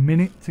know, a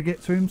minute to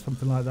get to him,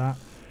 something like that.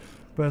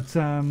 But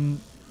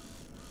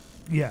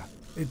yeah,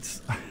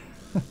 it's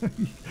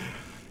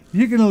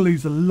you're going to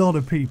lose a lot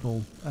of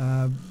people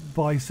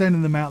by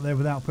sending them out there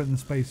without putting the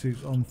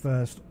spacesuits on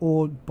first,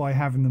 or by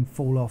having them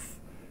fall off.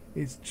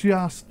 It's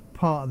just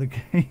part of the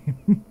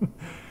game.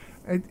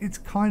 It's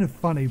kind of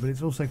funny, but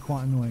it's also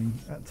quite annoying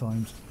at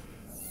times.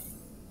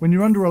 When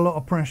you're under a lot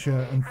of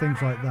pressure and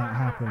things like that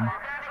happen.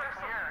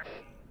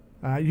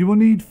 You will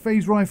need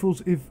phase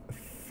rifles if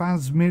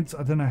Phasmids,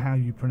 I don't know how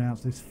you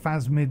pronounce this,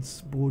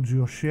 Phasmids boards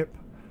your ship.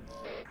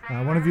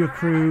 If one of your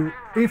crew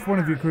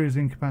is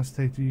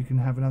incapacitated, you can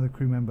have another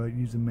crew member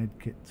use a med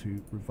kit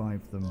to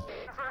revive them.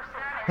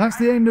 That's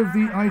the end of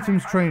the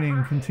items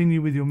training.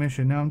 Continue with your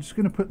mission. Now I'm just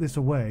going to put this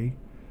away,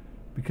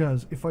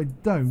 because if I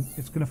don't,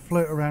 it's going to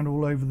float around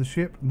all over the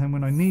ship, and then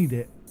when I need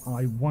it,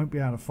 I won't be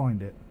able to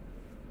find it.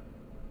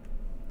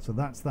 So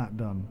that's that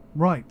done.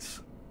 Right.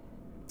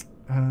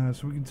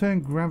 So we can turn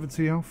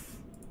gravity off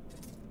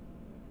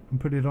and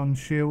put it on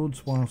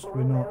shields whilst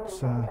we're not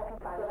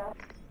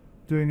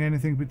doing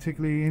anything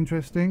particularly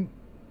interesting.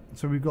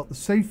 So we've got the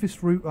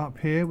safest route up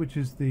here, which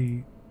is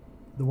the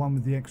one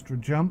with the extra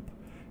jump,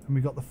 and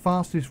we've got the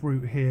fastest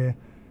route here,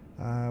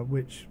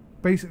 which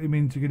basically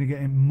means you're going to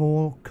get in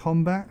more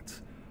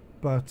combat,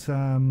 but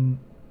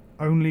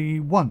only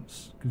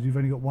once, because you've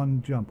only got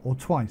one jump, or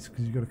twice,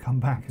 because you've got to come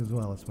back as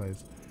well, I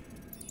suppose.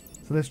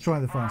 So let's try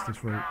the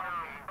fastest route.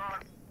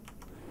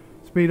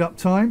 Speed up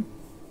time.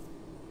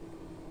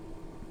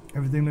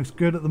 Everything looks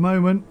good at the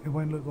moment. It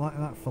won't look like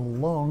that for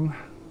long.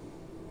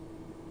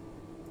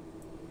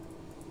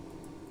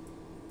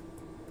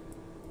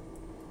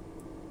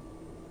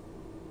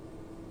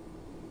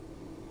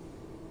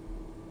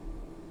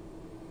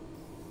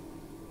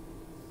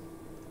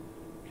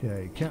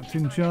 Okay,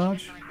 captain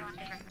charge.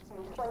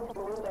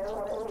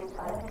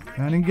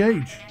 And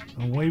engage.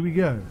 Away we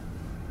go.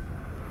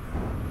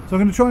 So I'm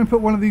going to try and put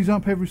one of these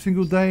up every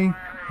single day.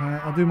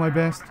 I'll do my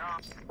best.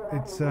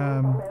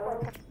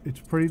 It's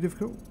pretty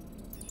difficult.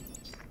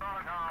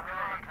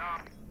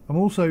 I'm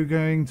also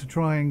going to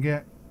try and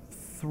get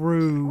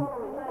through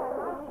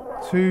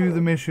to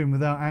the mission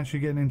without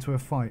actually getting into a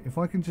fight. If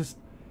I can just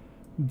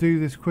do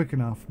this quick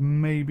enough,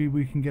 maybe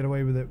we can get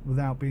away with it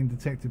without being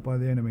detected by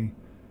the enemy.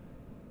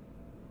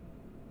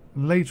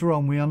 Later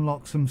on we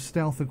unlock some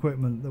stealth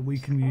equipment that we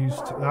can use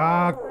to...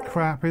 Ah,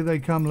 crap, here they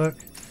come, look.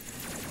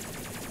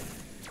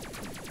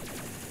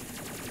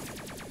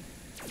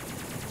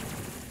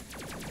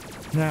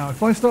 Now,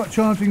 if I start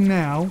charging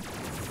now,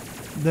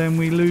 then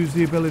we lose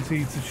the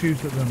ability to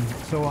shoot at them.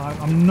 So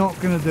I'm not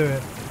going to do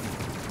it.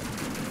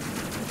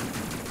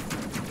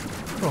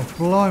 Oh,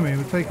 blimey,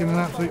 we're taking an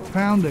absolute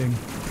pounding.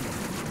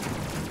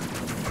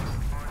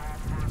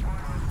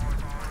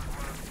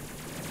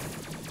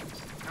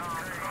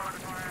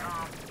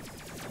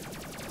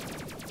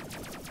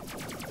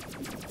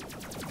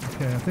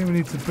 Okay, I think we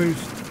need to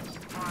boost...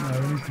 No,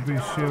 we need to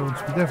boost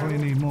shields. We definitely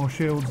need more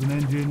shields and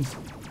engines.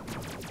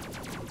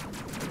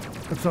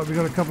 Looks like we've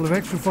got a couple of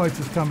extra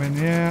fighters coming,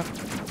 yeah.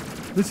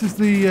 This is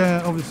the,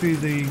 obviously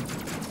the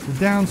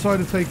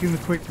downside of taking the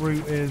quick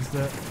route is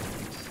that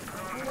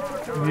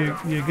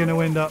you're going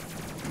to end up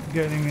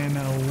getting in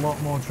a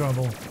lot more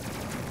trouble.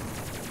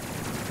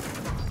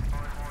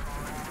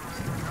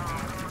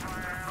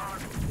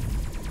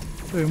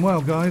 Doing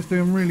well, guys,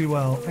 doing really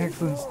well.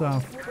 Excellent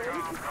stuff.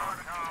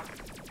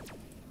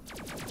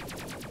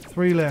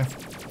 3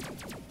 left.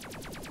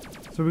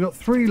 So we've got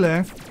 3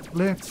 left.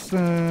 Let's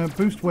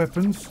boost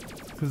weapons,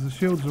 because the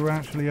shields are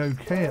actually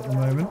okay at the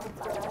moment.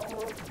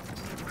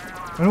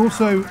 And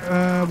also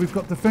we've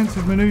got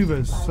defensive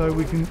maneuvers, so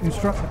we can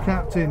instruct the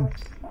captain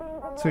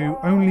to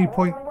only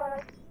point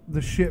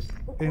the ship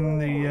in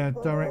the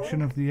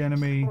direction of the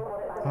enemy.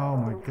 Oh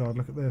my god,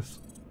 look at this.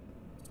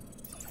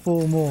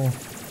 4 more.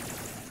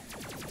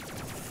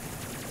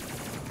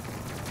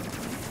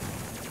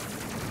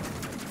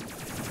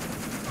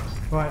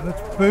 Right,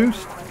 let's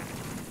boost.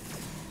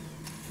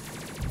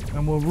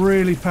 And we'll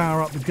really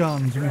power up the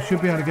guns, and we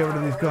should be able to get rid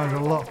of these guys a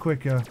lot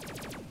quicker.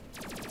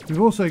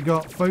 We've also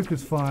got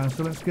focus fire,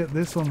 so let's get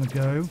this on the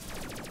go.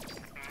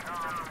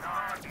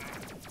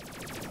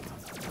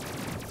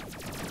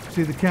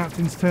 See the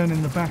captain's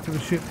turning the back of the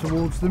ship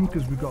towards them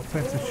because we've got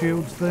better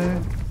shields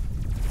there.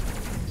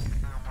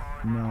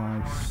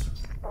 Nice.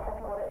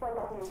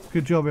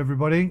 Good job,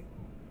 everybody.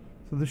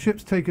 So the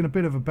ship's taken a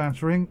bit of a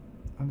battering.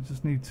 I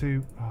just need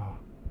to... Oh.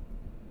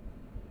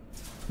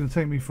 It's going to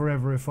take me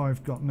forever if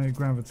I've got no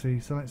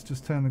gravity, so let's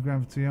just turn the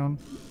gravity on.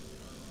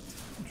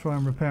 Try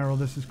and repair all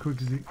this as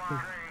quick as we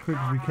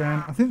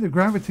can. I think the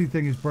gravity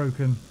thing is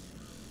broken.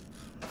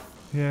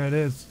 Yeah, it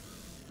is.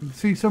 You can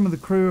see some of the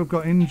crew have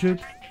got injured,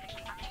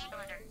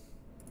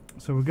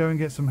 so we'll go and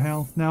get some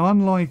health. Now,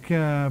 unlike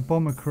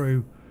bomber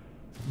crew,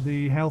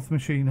 the health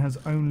machine has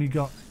only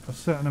got a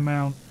certain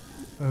amount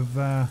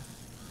of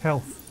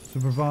health to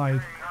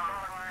provide.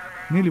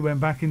 Nearly went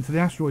back into the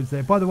asteroids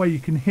there. By the way, you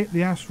can hit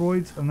the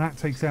asteroids and that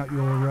takes out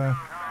your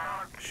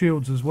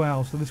shields as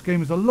well. So this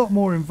game is a lot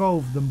more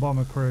involved than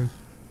bomber crew.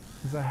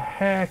 There's a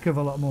heck of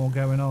a lot more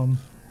going on.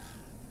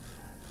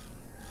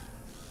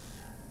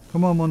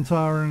 Come on,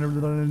 Montara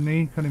and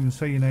me. Can't even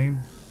say your name.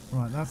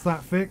 Right, that's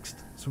that fixed.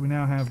 So we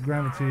now have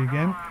gravity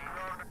again.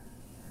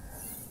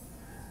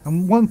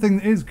 And one thing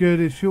that is good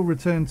is she'll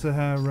return to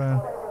her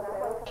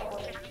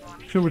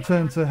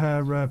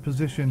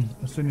position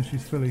as soon as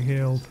she's fully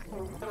healed.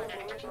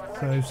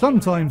 So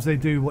sometimes they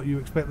do what you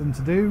expect them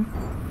to do.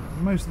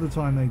 Most of the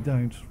time they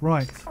don't.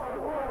 Right.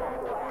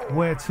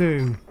 Where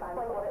to?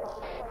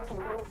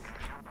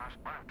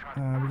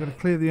 We've got to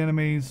clear the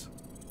enemies,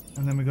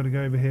 and then we've got to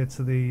go over here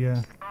to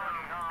the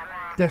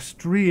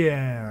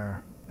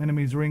Destrier.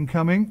 Enemies are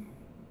incoming.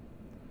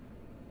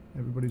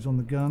 Everybody's on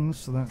the guns,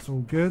 so that's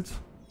all good.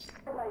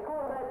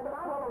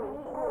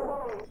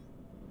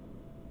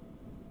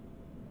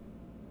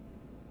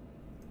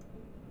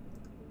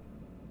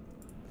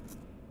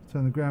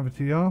 Turn the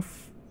gravity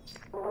off.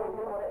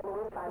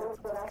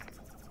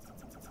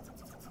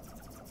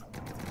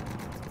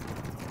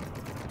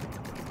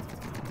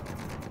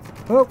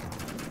 Oh,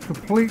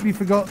 completely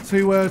forgot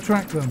to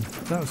track them.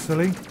 That was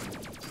silly.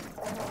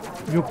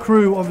 Your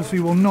crew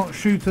obviously will not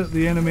shoot at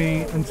the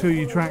enemy until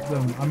you track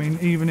them. I mean,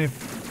 even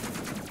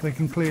if they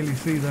can clearly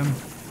see them.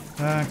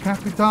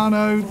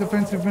 Capitano,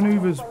 defensive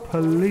maneuvers,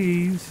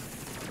 please.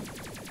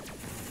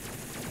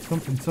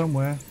 Something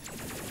somewhere.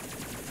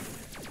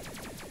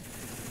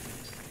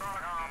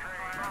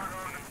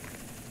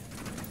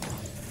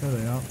 There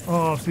they are.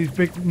 Oh, it's these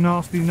big,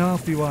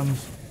 nasty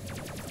ones.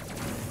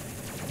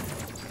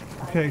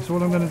 Okay, so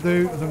what I'm going to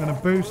do is I'm going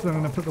to boost. I'm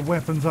going to put the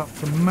weapons up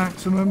to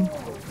maximum.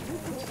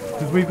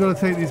 Because we've got to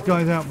take these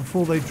guys out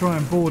before they try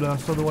and board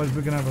us. Otherwise,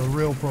 we're going to have a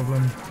real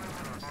problem.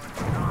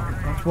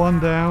 That's one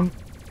down.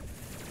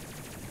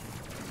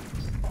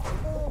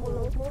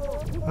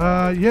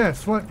 Yeah,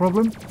 slight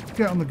problem.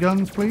 Get on the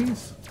guns,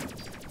 please.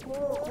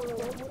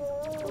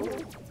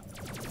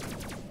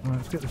 Alright,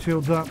 let's get the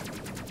shields up.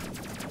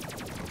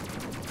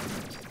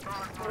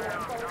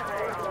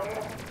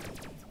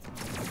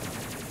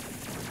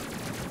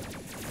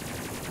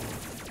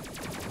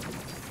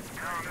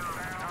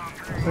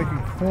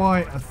 Taking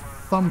quite a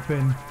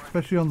thumping,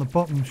 especially on the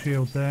bottom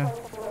shield there.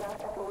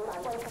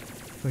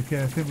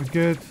 Okay, I think we're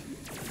good.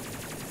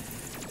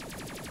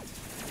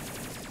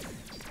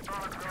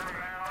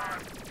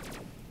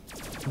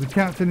 So the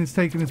captain is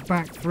taking us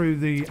back through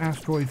the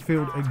asteroid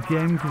field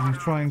again because he's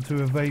trying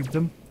to evade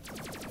them,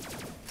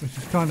 which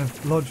is kind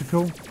of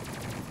logical.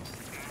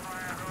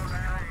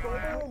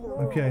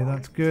 Okay,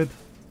 that's good.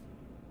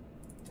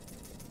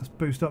 Let's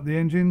boost up the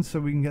engines so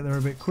we can get there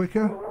a bit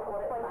quicker.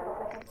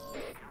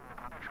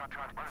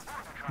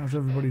 How's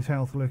everybody's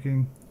health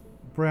looking?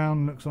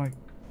 Brown looks like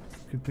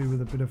could do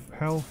with a bit of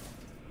health.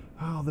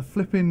 Oh, the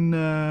flipping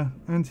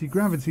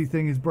anti-gravity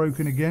thing is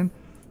broken again.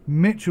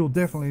 Mitchell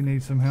definitely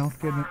needs some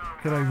health.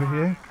 Get over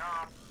here.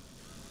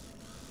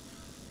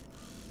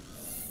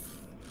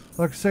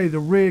 Like I say, the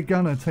rear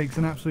gunner takes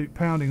an absolute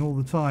pounding all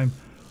the time.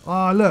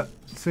 Ah, look,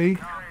 see?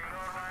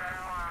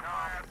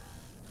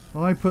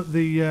 I put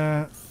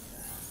the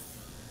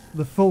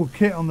full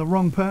kit on the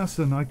wrong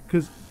person.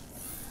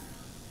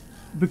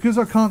 Because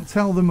I can't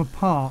tell them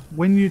apart,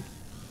 when you're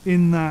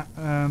in that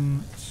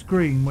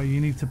screen where you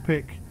need to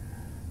pick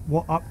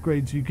what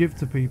upgrades you give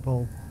to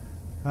people,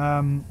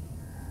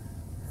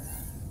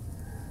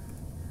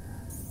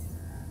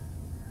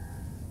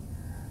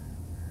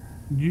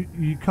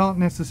 you can't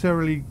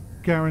necessarily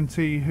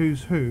guarantee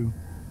who's who.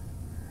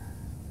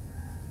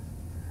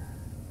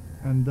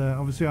 And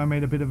obviously I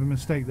made a bit of a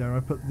mistake there. I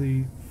put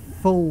the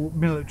full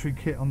military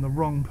kit on the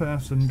wrong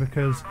person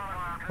because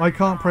I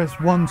can't press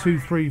 1, 2,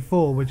 3,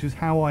 4, which is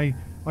how I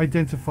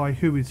identify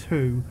who is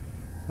who.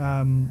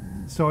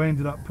 So I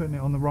ended up putting it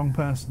on the wrong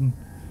person.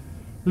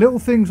 Little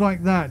things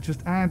like that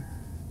just add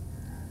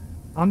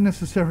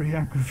unnecessary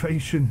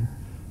aggravation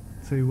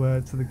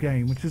to the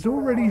game, which is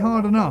already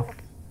hard enough,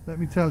 let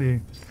me tell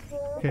you.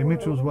 Okay,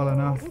 Mitchell's well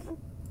enough.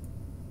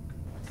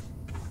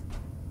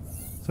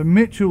 So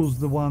Mitchell's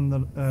the one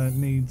that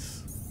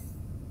needs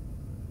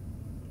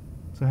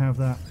to have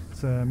that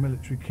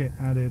military kit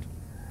added.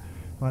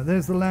 Right,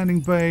 there's the landing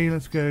bay.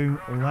 Let's go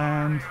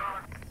land.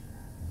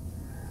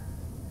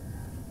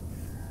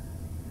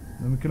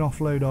 Then we can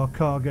offload our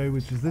cargo,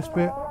 which is this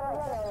bit.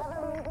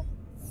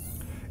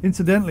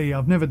 Incidentally,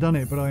 I've never done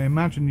it, but I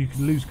imagine you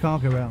can lose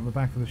cargo out on the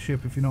back of the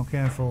ship if you're not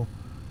careful.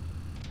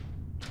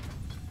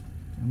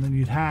 And then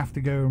you'd have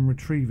to go and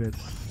retrieve it.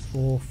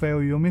 Or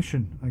fail your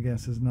mission, I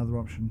guess, is another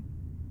option.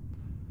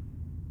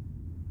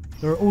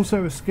 There are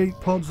also escape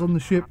pods on the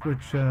ship,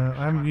 which I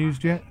haven't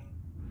used yet.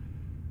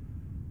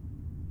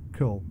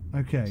 Cool.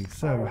 Okay,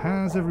 so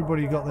has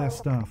everybody got their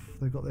stuff?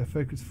 They've got their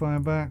focus fire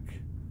back.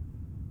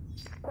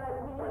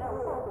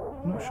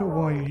 I'm not sure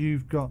why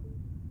you've got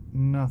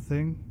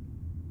nothing.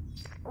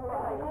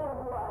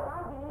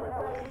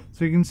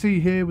 So you can see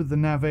here with the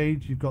nav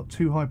age, you've got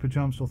 2 hyper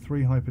jumps or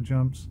 3 hyper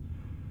jumps.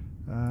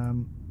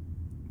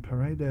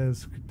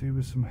 Paredes could do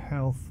with some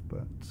health,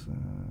 but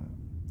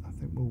I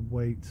think we'll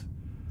wait.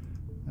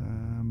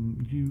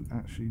 You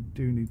actually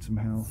do need some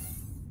health.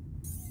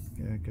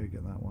 Yeah, go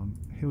get that one.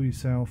 Heal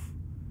yourself.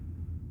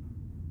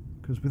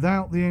 Because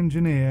without the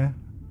engineer,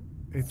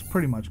 it's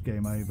pretty much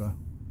game over.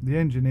 The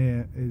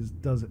engineer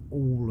does it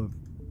all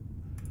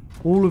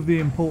of the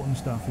important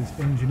stuff is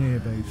engineer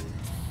based.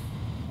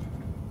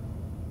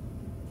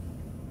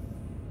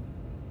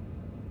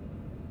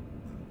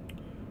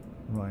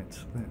 Right,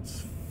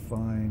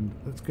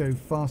 let's go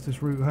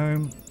fastest route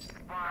home.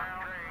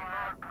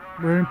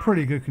 We're in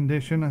pretty good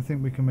condition. I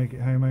think we can make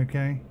it home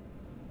okay.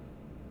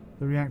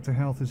 The reactor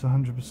health is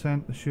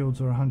 100%, the shields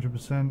are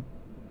 100%.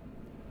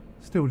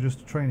 Still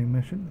just a training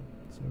mission,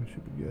 so we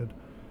should be good.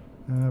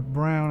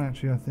 Brown,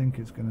 actually, I think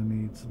it's going to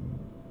need some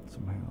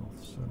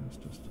health, so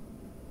let's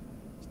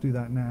do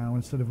that now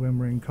instead of when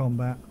we're in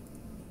combat.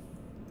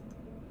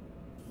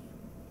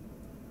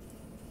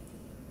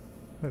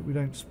 Hope we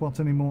don't spot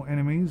any more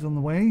enemies on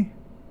the way.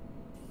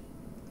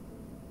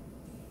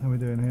 How are we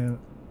doing here?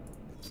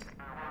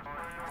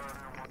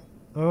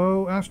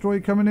 Oh,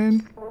 asteroid coming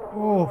in.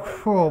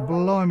 Oh,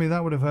 blimey,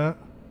 that would have hurt.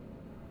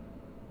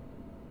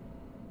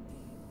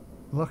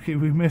 Lucky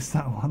we missed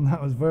that one.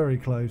 That was very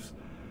close.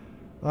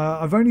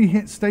 I've only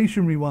hit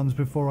stationary ones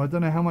before. I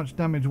don't know how much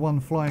damage one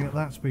flying at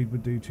that speed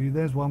would do to you.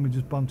 There's one we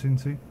just bumped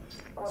into.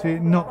 See,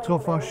 it knocked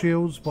off our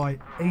shields by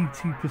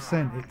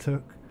 80%. It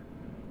took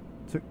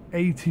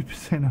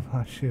 80% of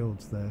our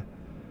shields there,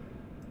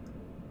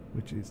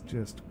 which is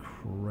just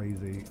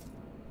crazy.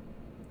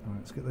 All right,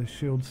 let's get those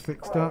shields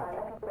fixed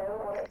up.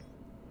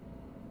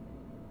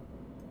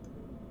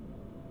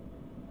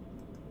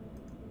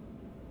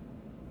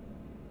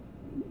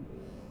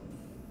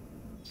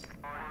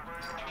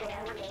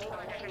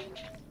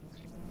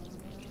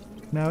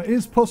 Now, it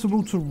is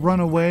possible to run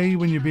away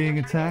when you're being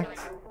attacked.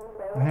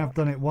 I have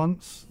done it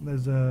once.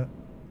 There's an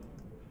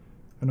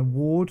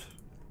award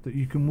that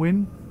you can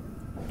win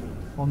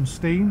on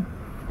Steam.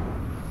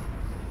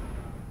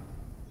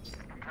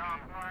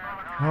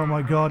 Oh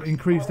my god,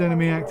 increased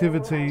enemy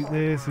activity.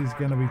 This is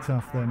going to be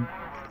tough then.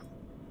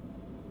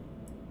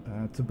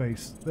 To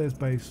base. There's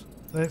base.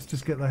 Let's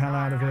just get the hell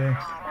out of here.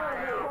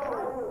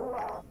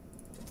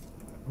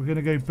 We're going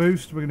to go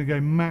boost. We're going to go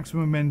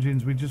maximum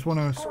engines. We just want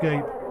to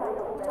escape.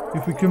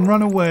 If we can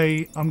run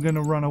away, I'm going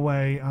to run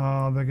away.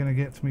 Oh, they're going to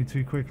get to me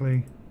too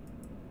quickly.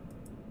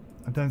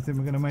 I don't think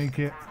we're going to make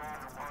it.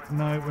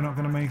 No, we're not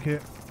going to make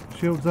it.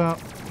 Shields up.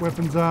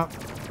 Weapons up.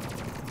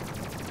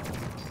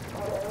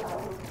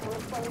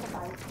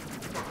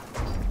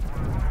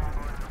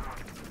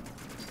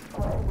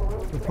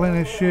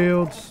 Replenish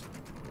shields.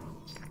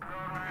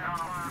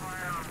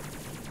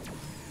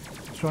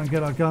 Let's try and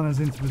get our gunners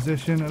into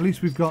position. At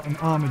least we've got an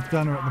armoured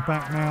gunner at the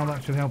back now.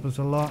 That should help us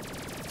a lot.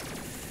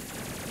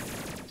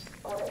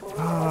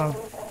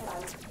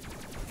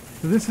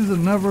 So this is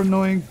another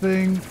annoying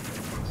thing.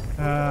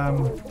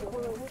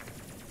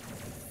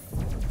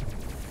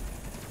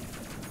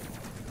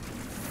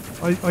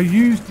 I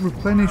used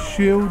replenish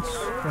shields,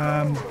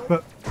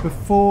 but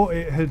before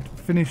it had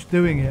finished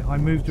doing it, I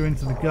moved her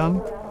into the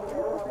gun.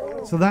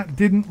 So that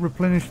didn't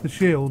replenish the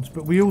shields,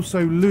 but we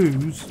also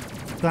lose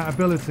that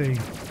ability.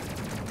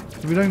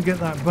 So we don't get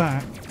that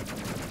back.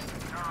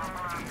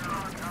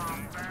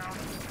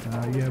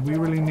 Yeah, we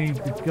really need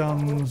the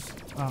guns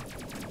up.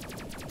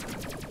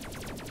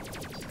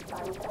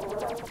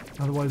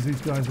 Otherwise these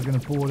guys are going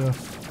to board us.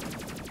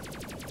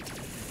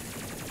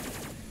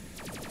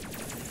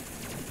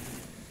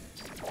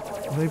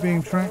 Are they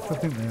being tracked? I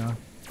think they are. I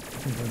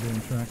think they're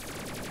being tracked.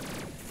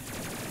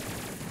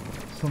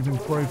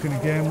 Something's broken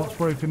again. What's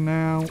broken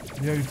now?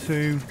 The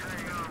O2.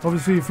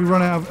 Obviously if we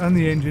run out of... and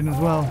the engine as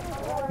well.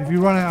 If you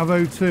run out of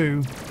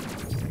O2...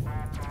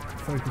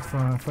 Focus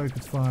fire,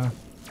 focus fire.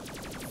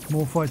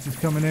 More fighters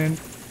coming in.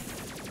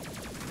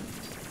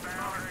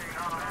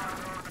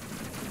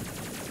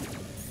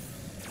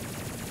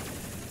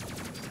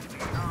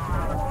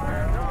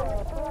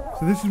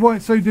 So this is why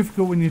it's so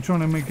difficult when you're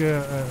trying to make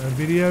a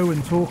video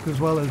and talk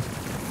as well as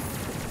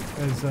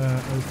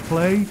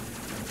play.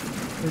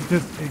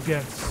 It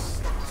gets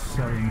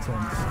so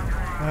intense.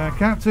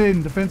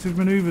 Captain, defensive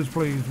maneuvers,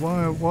 please.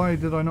 Why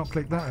did I not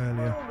click that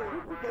earlier?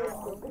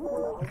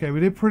 Okay, we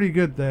did pretty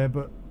good there,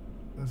 but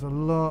there's a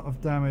lot of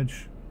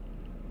damage.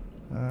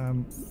 I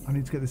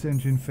need to get this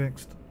engine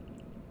fixed.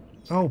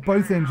 Oh,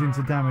 both engines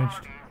are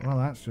damaged. Well,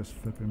 that's just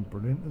flipping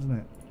brilliant, isn't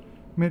it?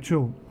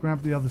 Mitchell,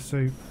 grab the other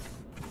suit.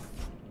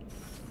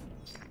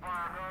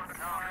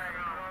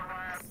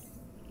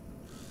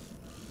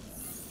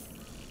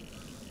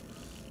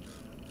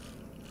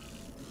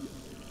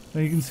 Now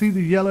you can see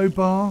the yellow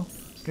bar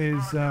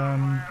is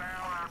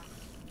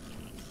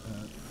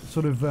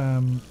sort of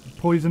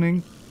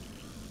poisoning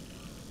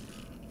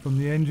from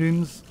the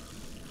engines.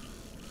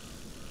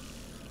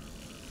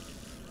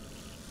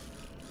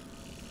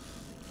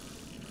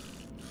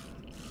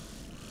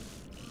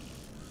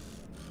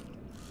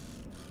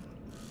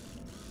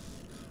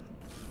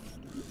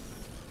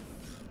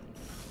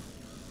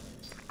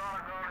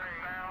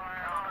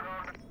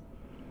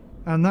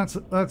 And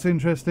that's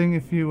interesting.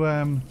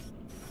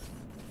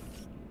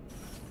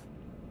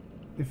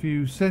 If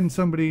you send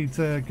somebody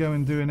to go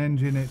and do an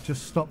engine, it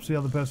just stops the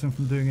other person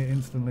from doing it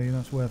instantly.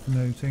 That's worth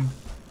noting.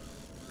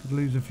 Could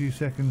lose a few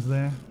seconds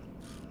there.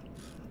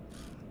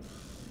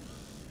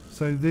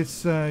 So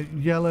this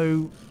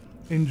yellow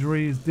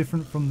injury is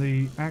different from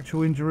the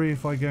actual injury.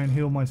 If I go and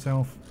heal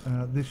myself,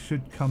 this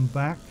should come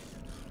back,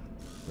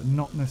 but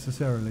not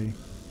necessarily.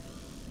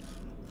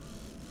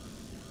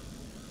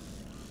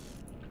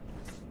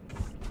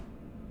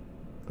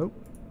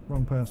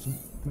 wrong person.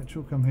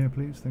 Mitchell, come here,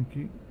 please. Thank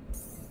you.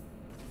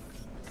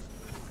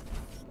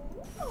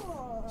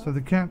 So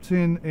the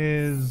captain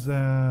is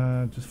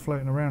just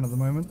floating around at the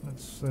moment.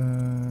 Let's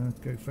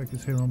go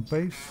focus here on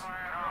base.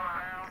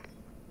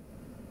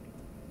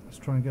 Let's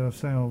try and get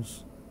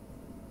ourselves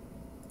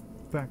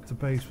back to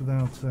base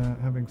without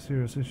having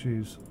serious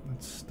issues.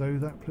 Let's stow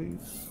that,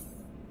 please.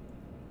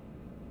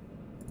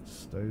 Let's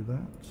stow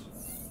that.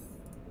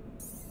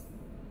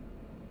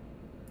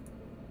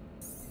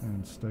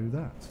 And stow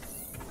that.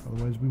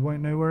 Otherwise we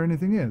won't know where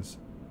anything is.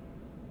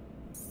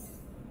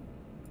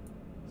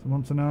 So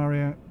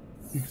Montenaria,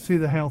 you can see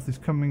the health is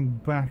coming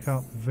back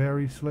up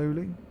very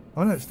slowly.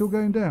 Oh no, it's still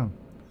going down.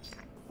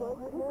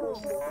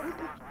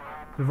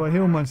 If I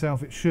heal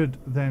myself, it should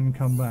then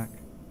come back.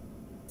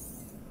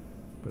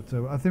 But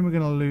I think we're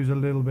going to lose a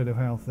little bit of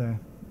health there,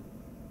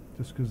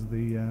 just because of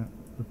the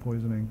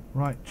poisoning.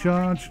 Right,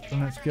 charge,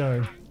 and let's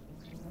go.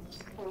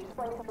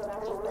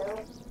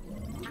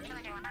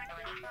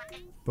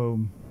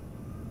 Boom.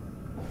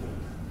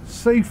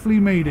 Safely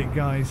made it,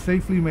 guys.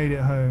 Safely made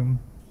it home.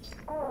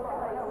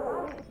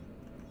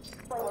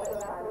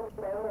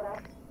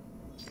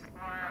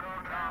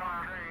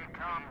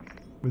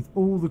 With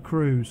all the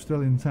crew still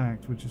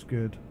intact, which is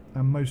good.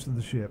 And most of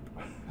the ship.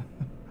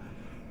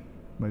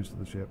 Most of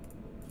the ship.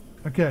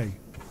 Okay.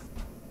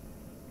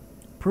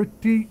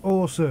 Pretty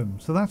awesome.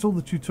 So that's all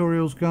the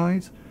tutorials,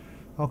 guys.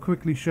 I'll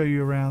quickly show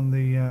you around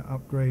the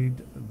upgrade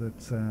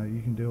that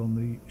you can do on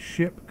the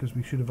ship, because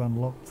we should have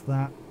unlocked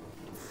that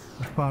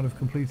as part of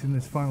completing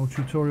this final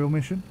tutorial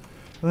mission.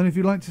 And then if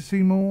you'd like to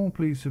see more,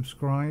 please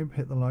subscribe,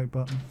 hit the like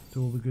button,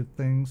 do all the good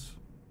things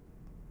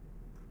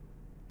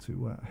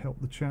to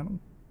help the channel.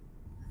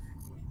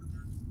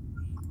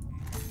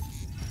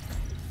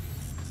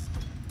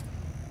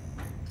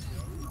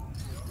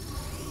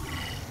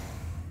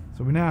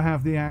 So we now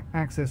have the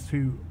access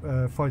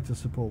to fighter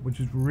support, which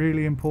is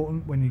really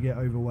important when you get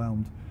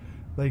overwhelmed.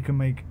 They can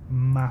make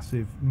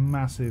massive,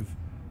 massive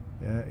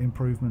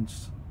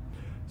improvements.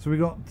 So we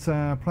got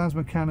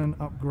plasma cannon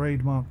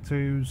upgrade Mark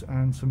 2s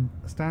and some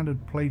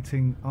standard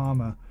plating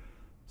armor.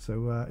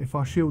 So if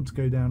our shields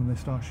go down and they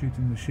start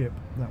shooting the ship,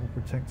 that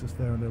will protect us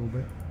there a little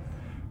bit.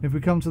 If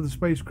we come to the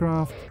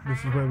spacecraft, this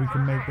is where we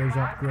can make those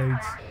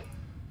upgrades.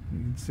 You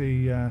can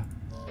see,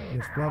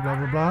 yes, blah, blah,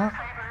 blah, blah.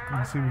 You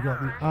can see we've got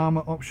the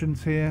armor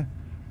options here.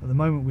 At the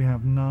moment we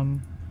have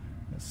none.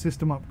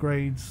 System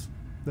upgrades,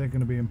 they're going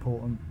to be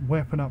important.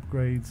 Weapon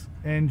upgrades,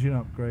 engine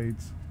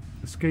upgrades,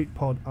 escape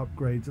pod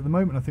upgrades. At the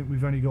moment I think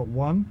we've only got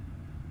one.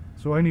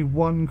 So only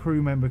one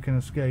crew member can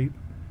escape.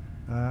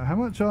 How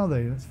much are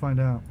they? Let's find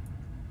out.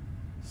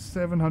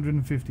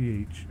 750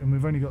 each. And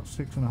we've only got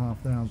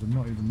 6,500.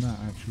 Not even that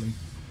actually.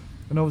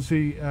 And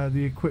obviously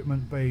the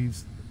equipment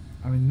bays.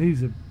 I mean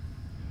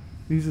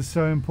these are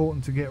so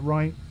important to get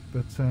right.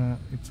 But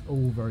it's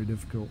all very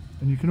difficult.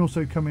 And you can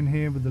also come in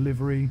here with the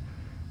livery,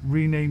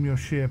 rename your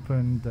ship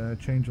and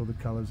change all the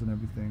colours and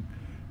everything.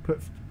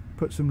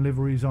 Put some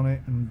liveries on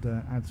it and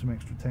add some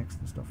extra text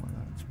and stuff like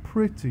that. It's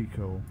pretty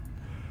cool.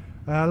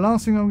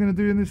 Last thing I'm going to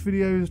do in this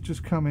video is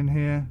just come in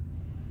here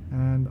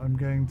and I'm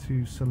going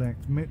to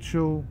select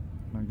Mitchell.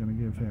 I'm going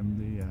to give him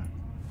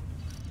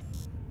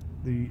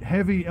the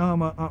heavy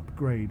armour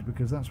upgrade,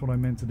 because that's what I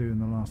meant to do in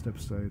the last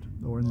episode,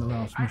 or in the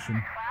last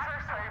mission.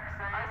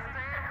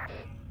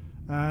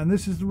 And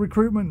this is the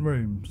recruitment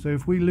room, so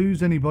if we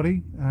lose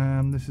anybody,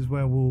 this is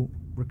where we'll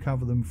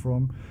recover them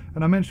from.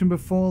 And I mentioned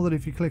before that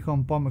if you click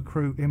on Bomber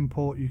Crew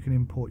Import, you can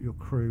import your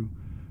crew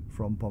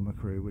from Bomber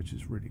Crew, which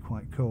is really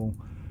quite cool.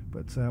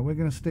 But we're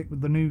going to stick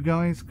with the new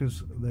guys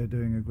because they're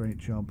doing a great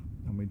job,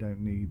 and we don't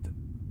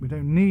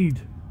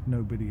need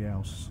nobody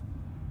else.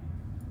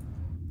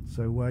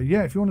 So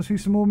yeah, if you want to see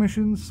some more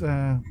missions,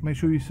 make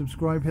sure you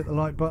subscribe, hit the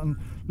like button,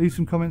 leave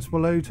some comments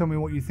below, tell me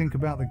what you think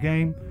about the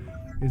game.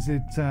 Is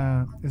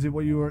it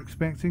what you were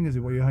expecting? Is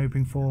it what you're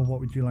hoping for? What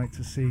would you like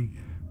to see?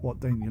 What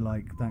don't you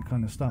like? That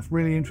kind of stuff.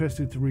 Really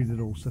interested to read it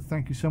all. So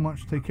thank you so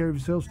much. Take care of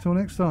yourselves. Till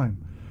next time.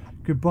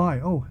 Goodbye.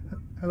 Oh,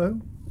 hello.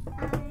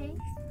 Hi. Do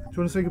you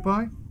want to say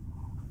goodbye?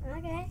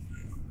 Okay.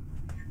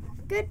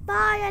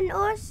 Goodbye, and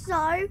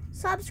also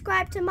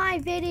subscribe to my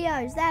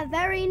videos. They're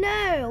very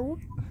new.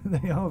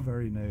 They are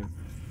very new.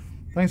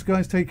 Thanks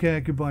guys. Take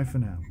care. Goodbye for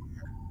now.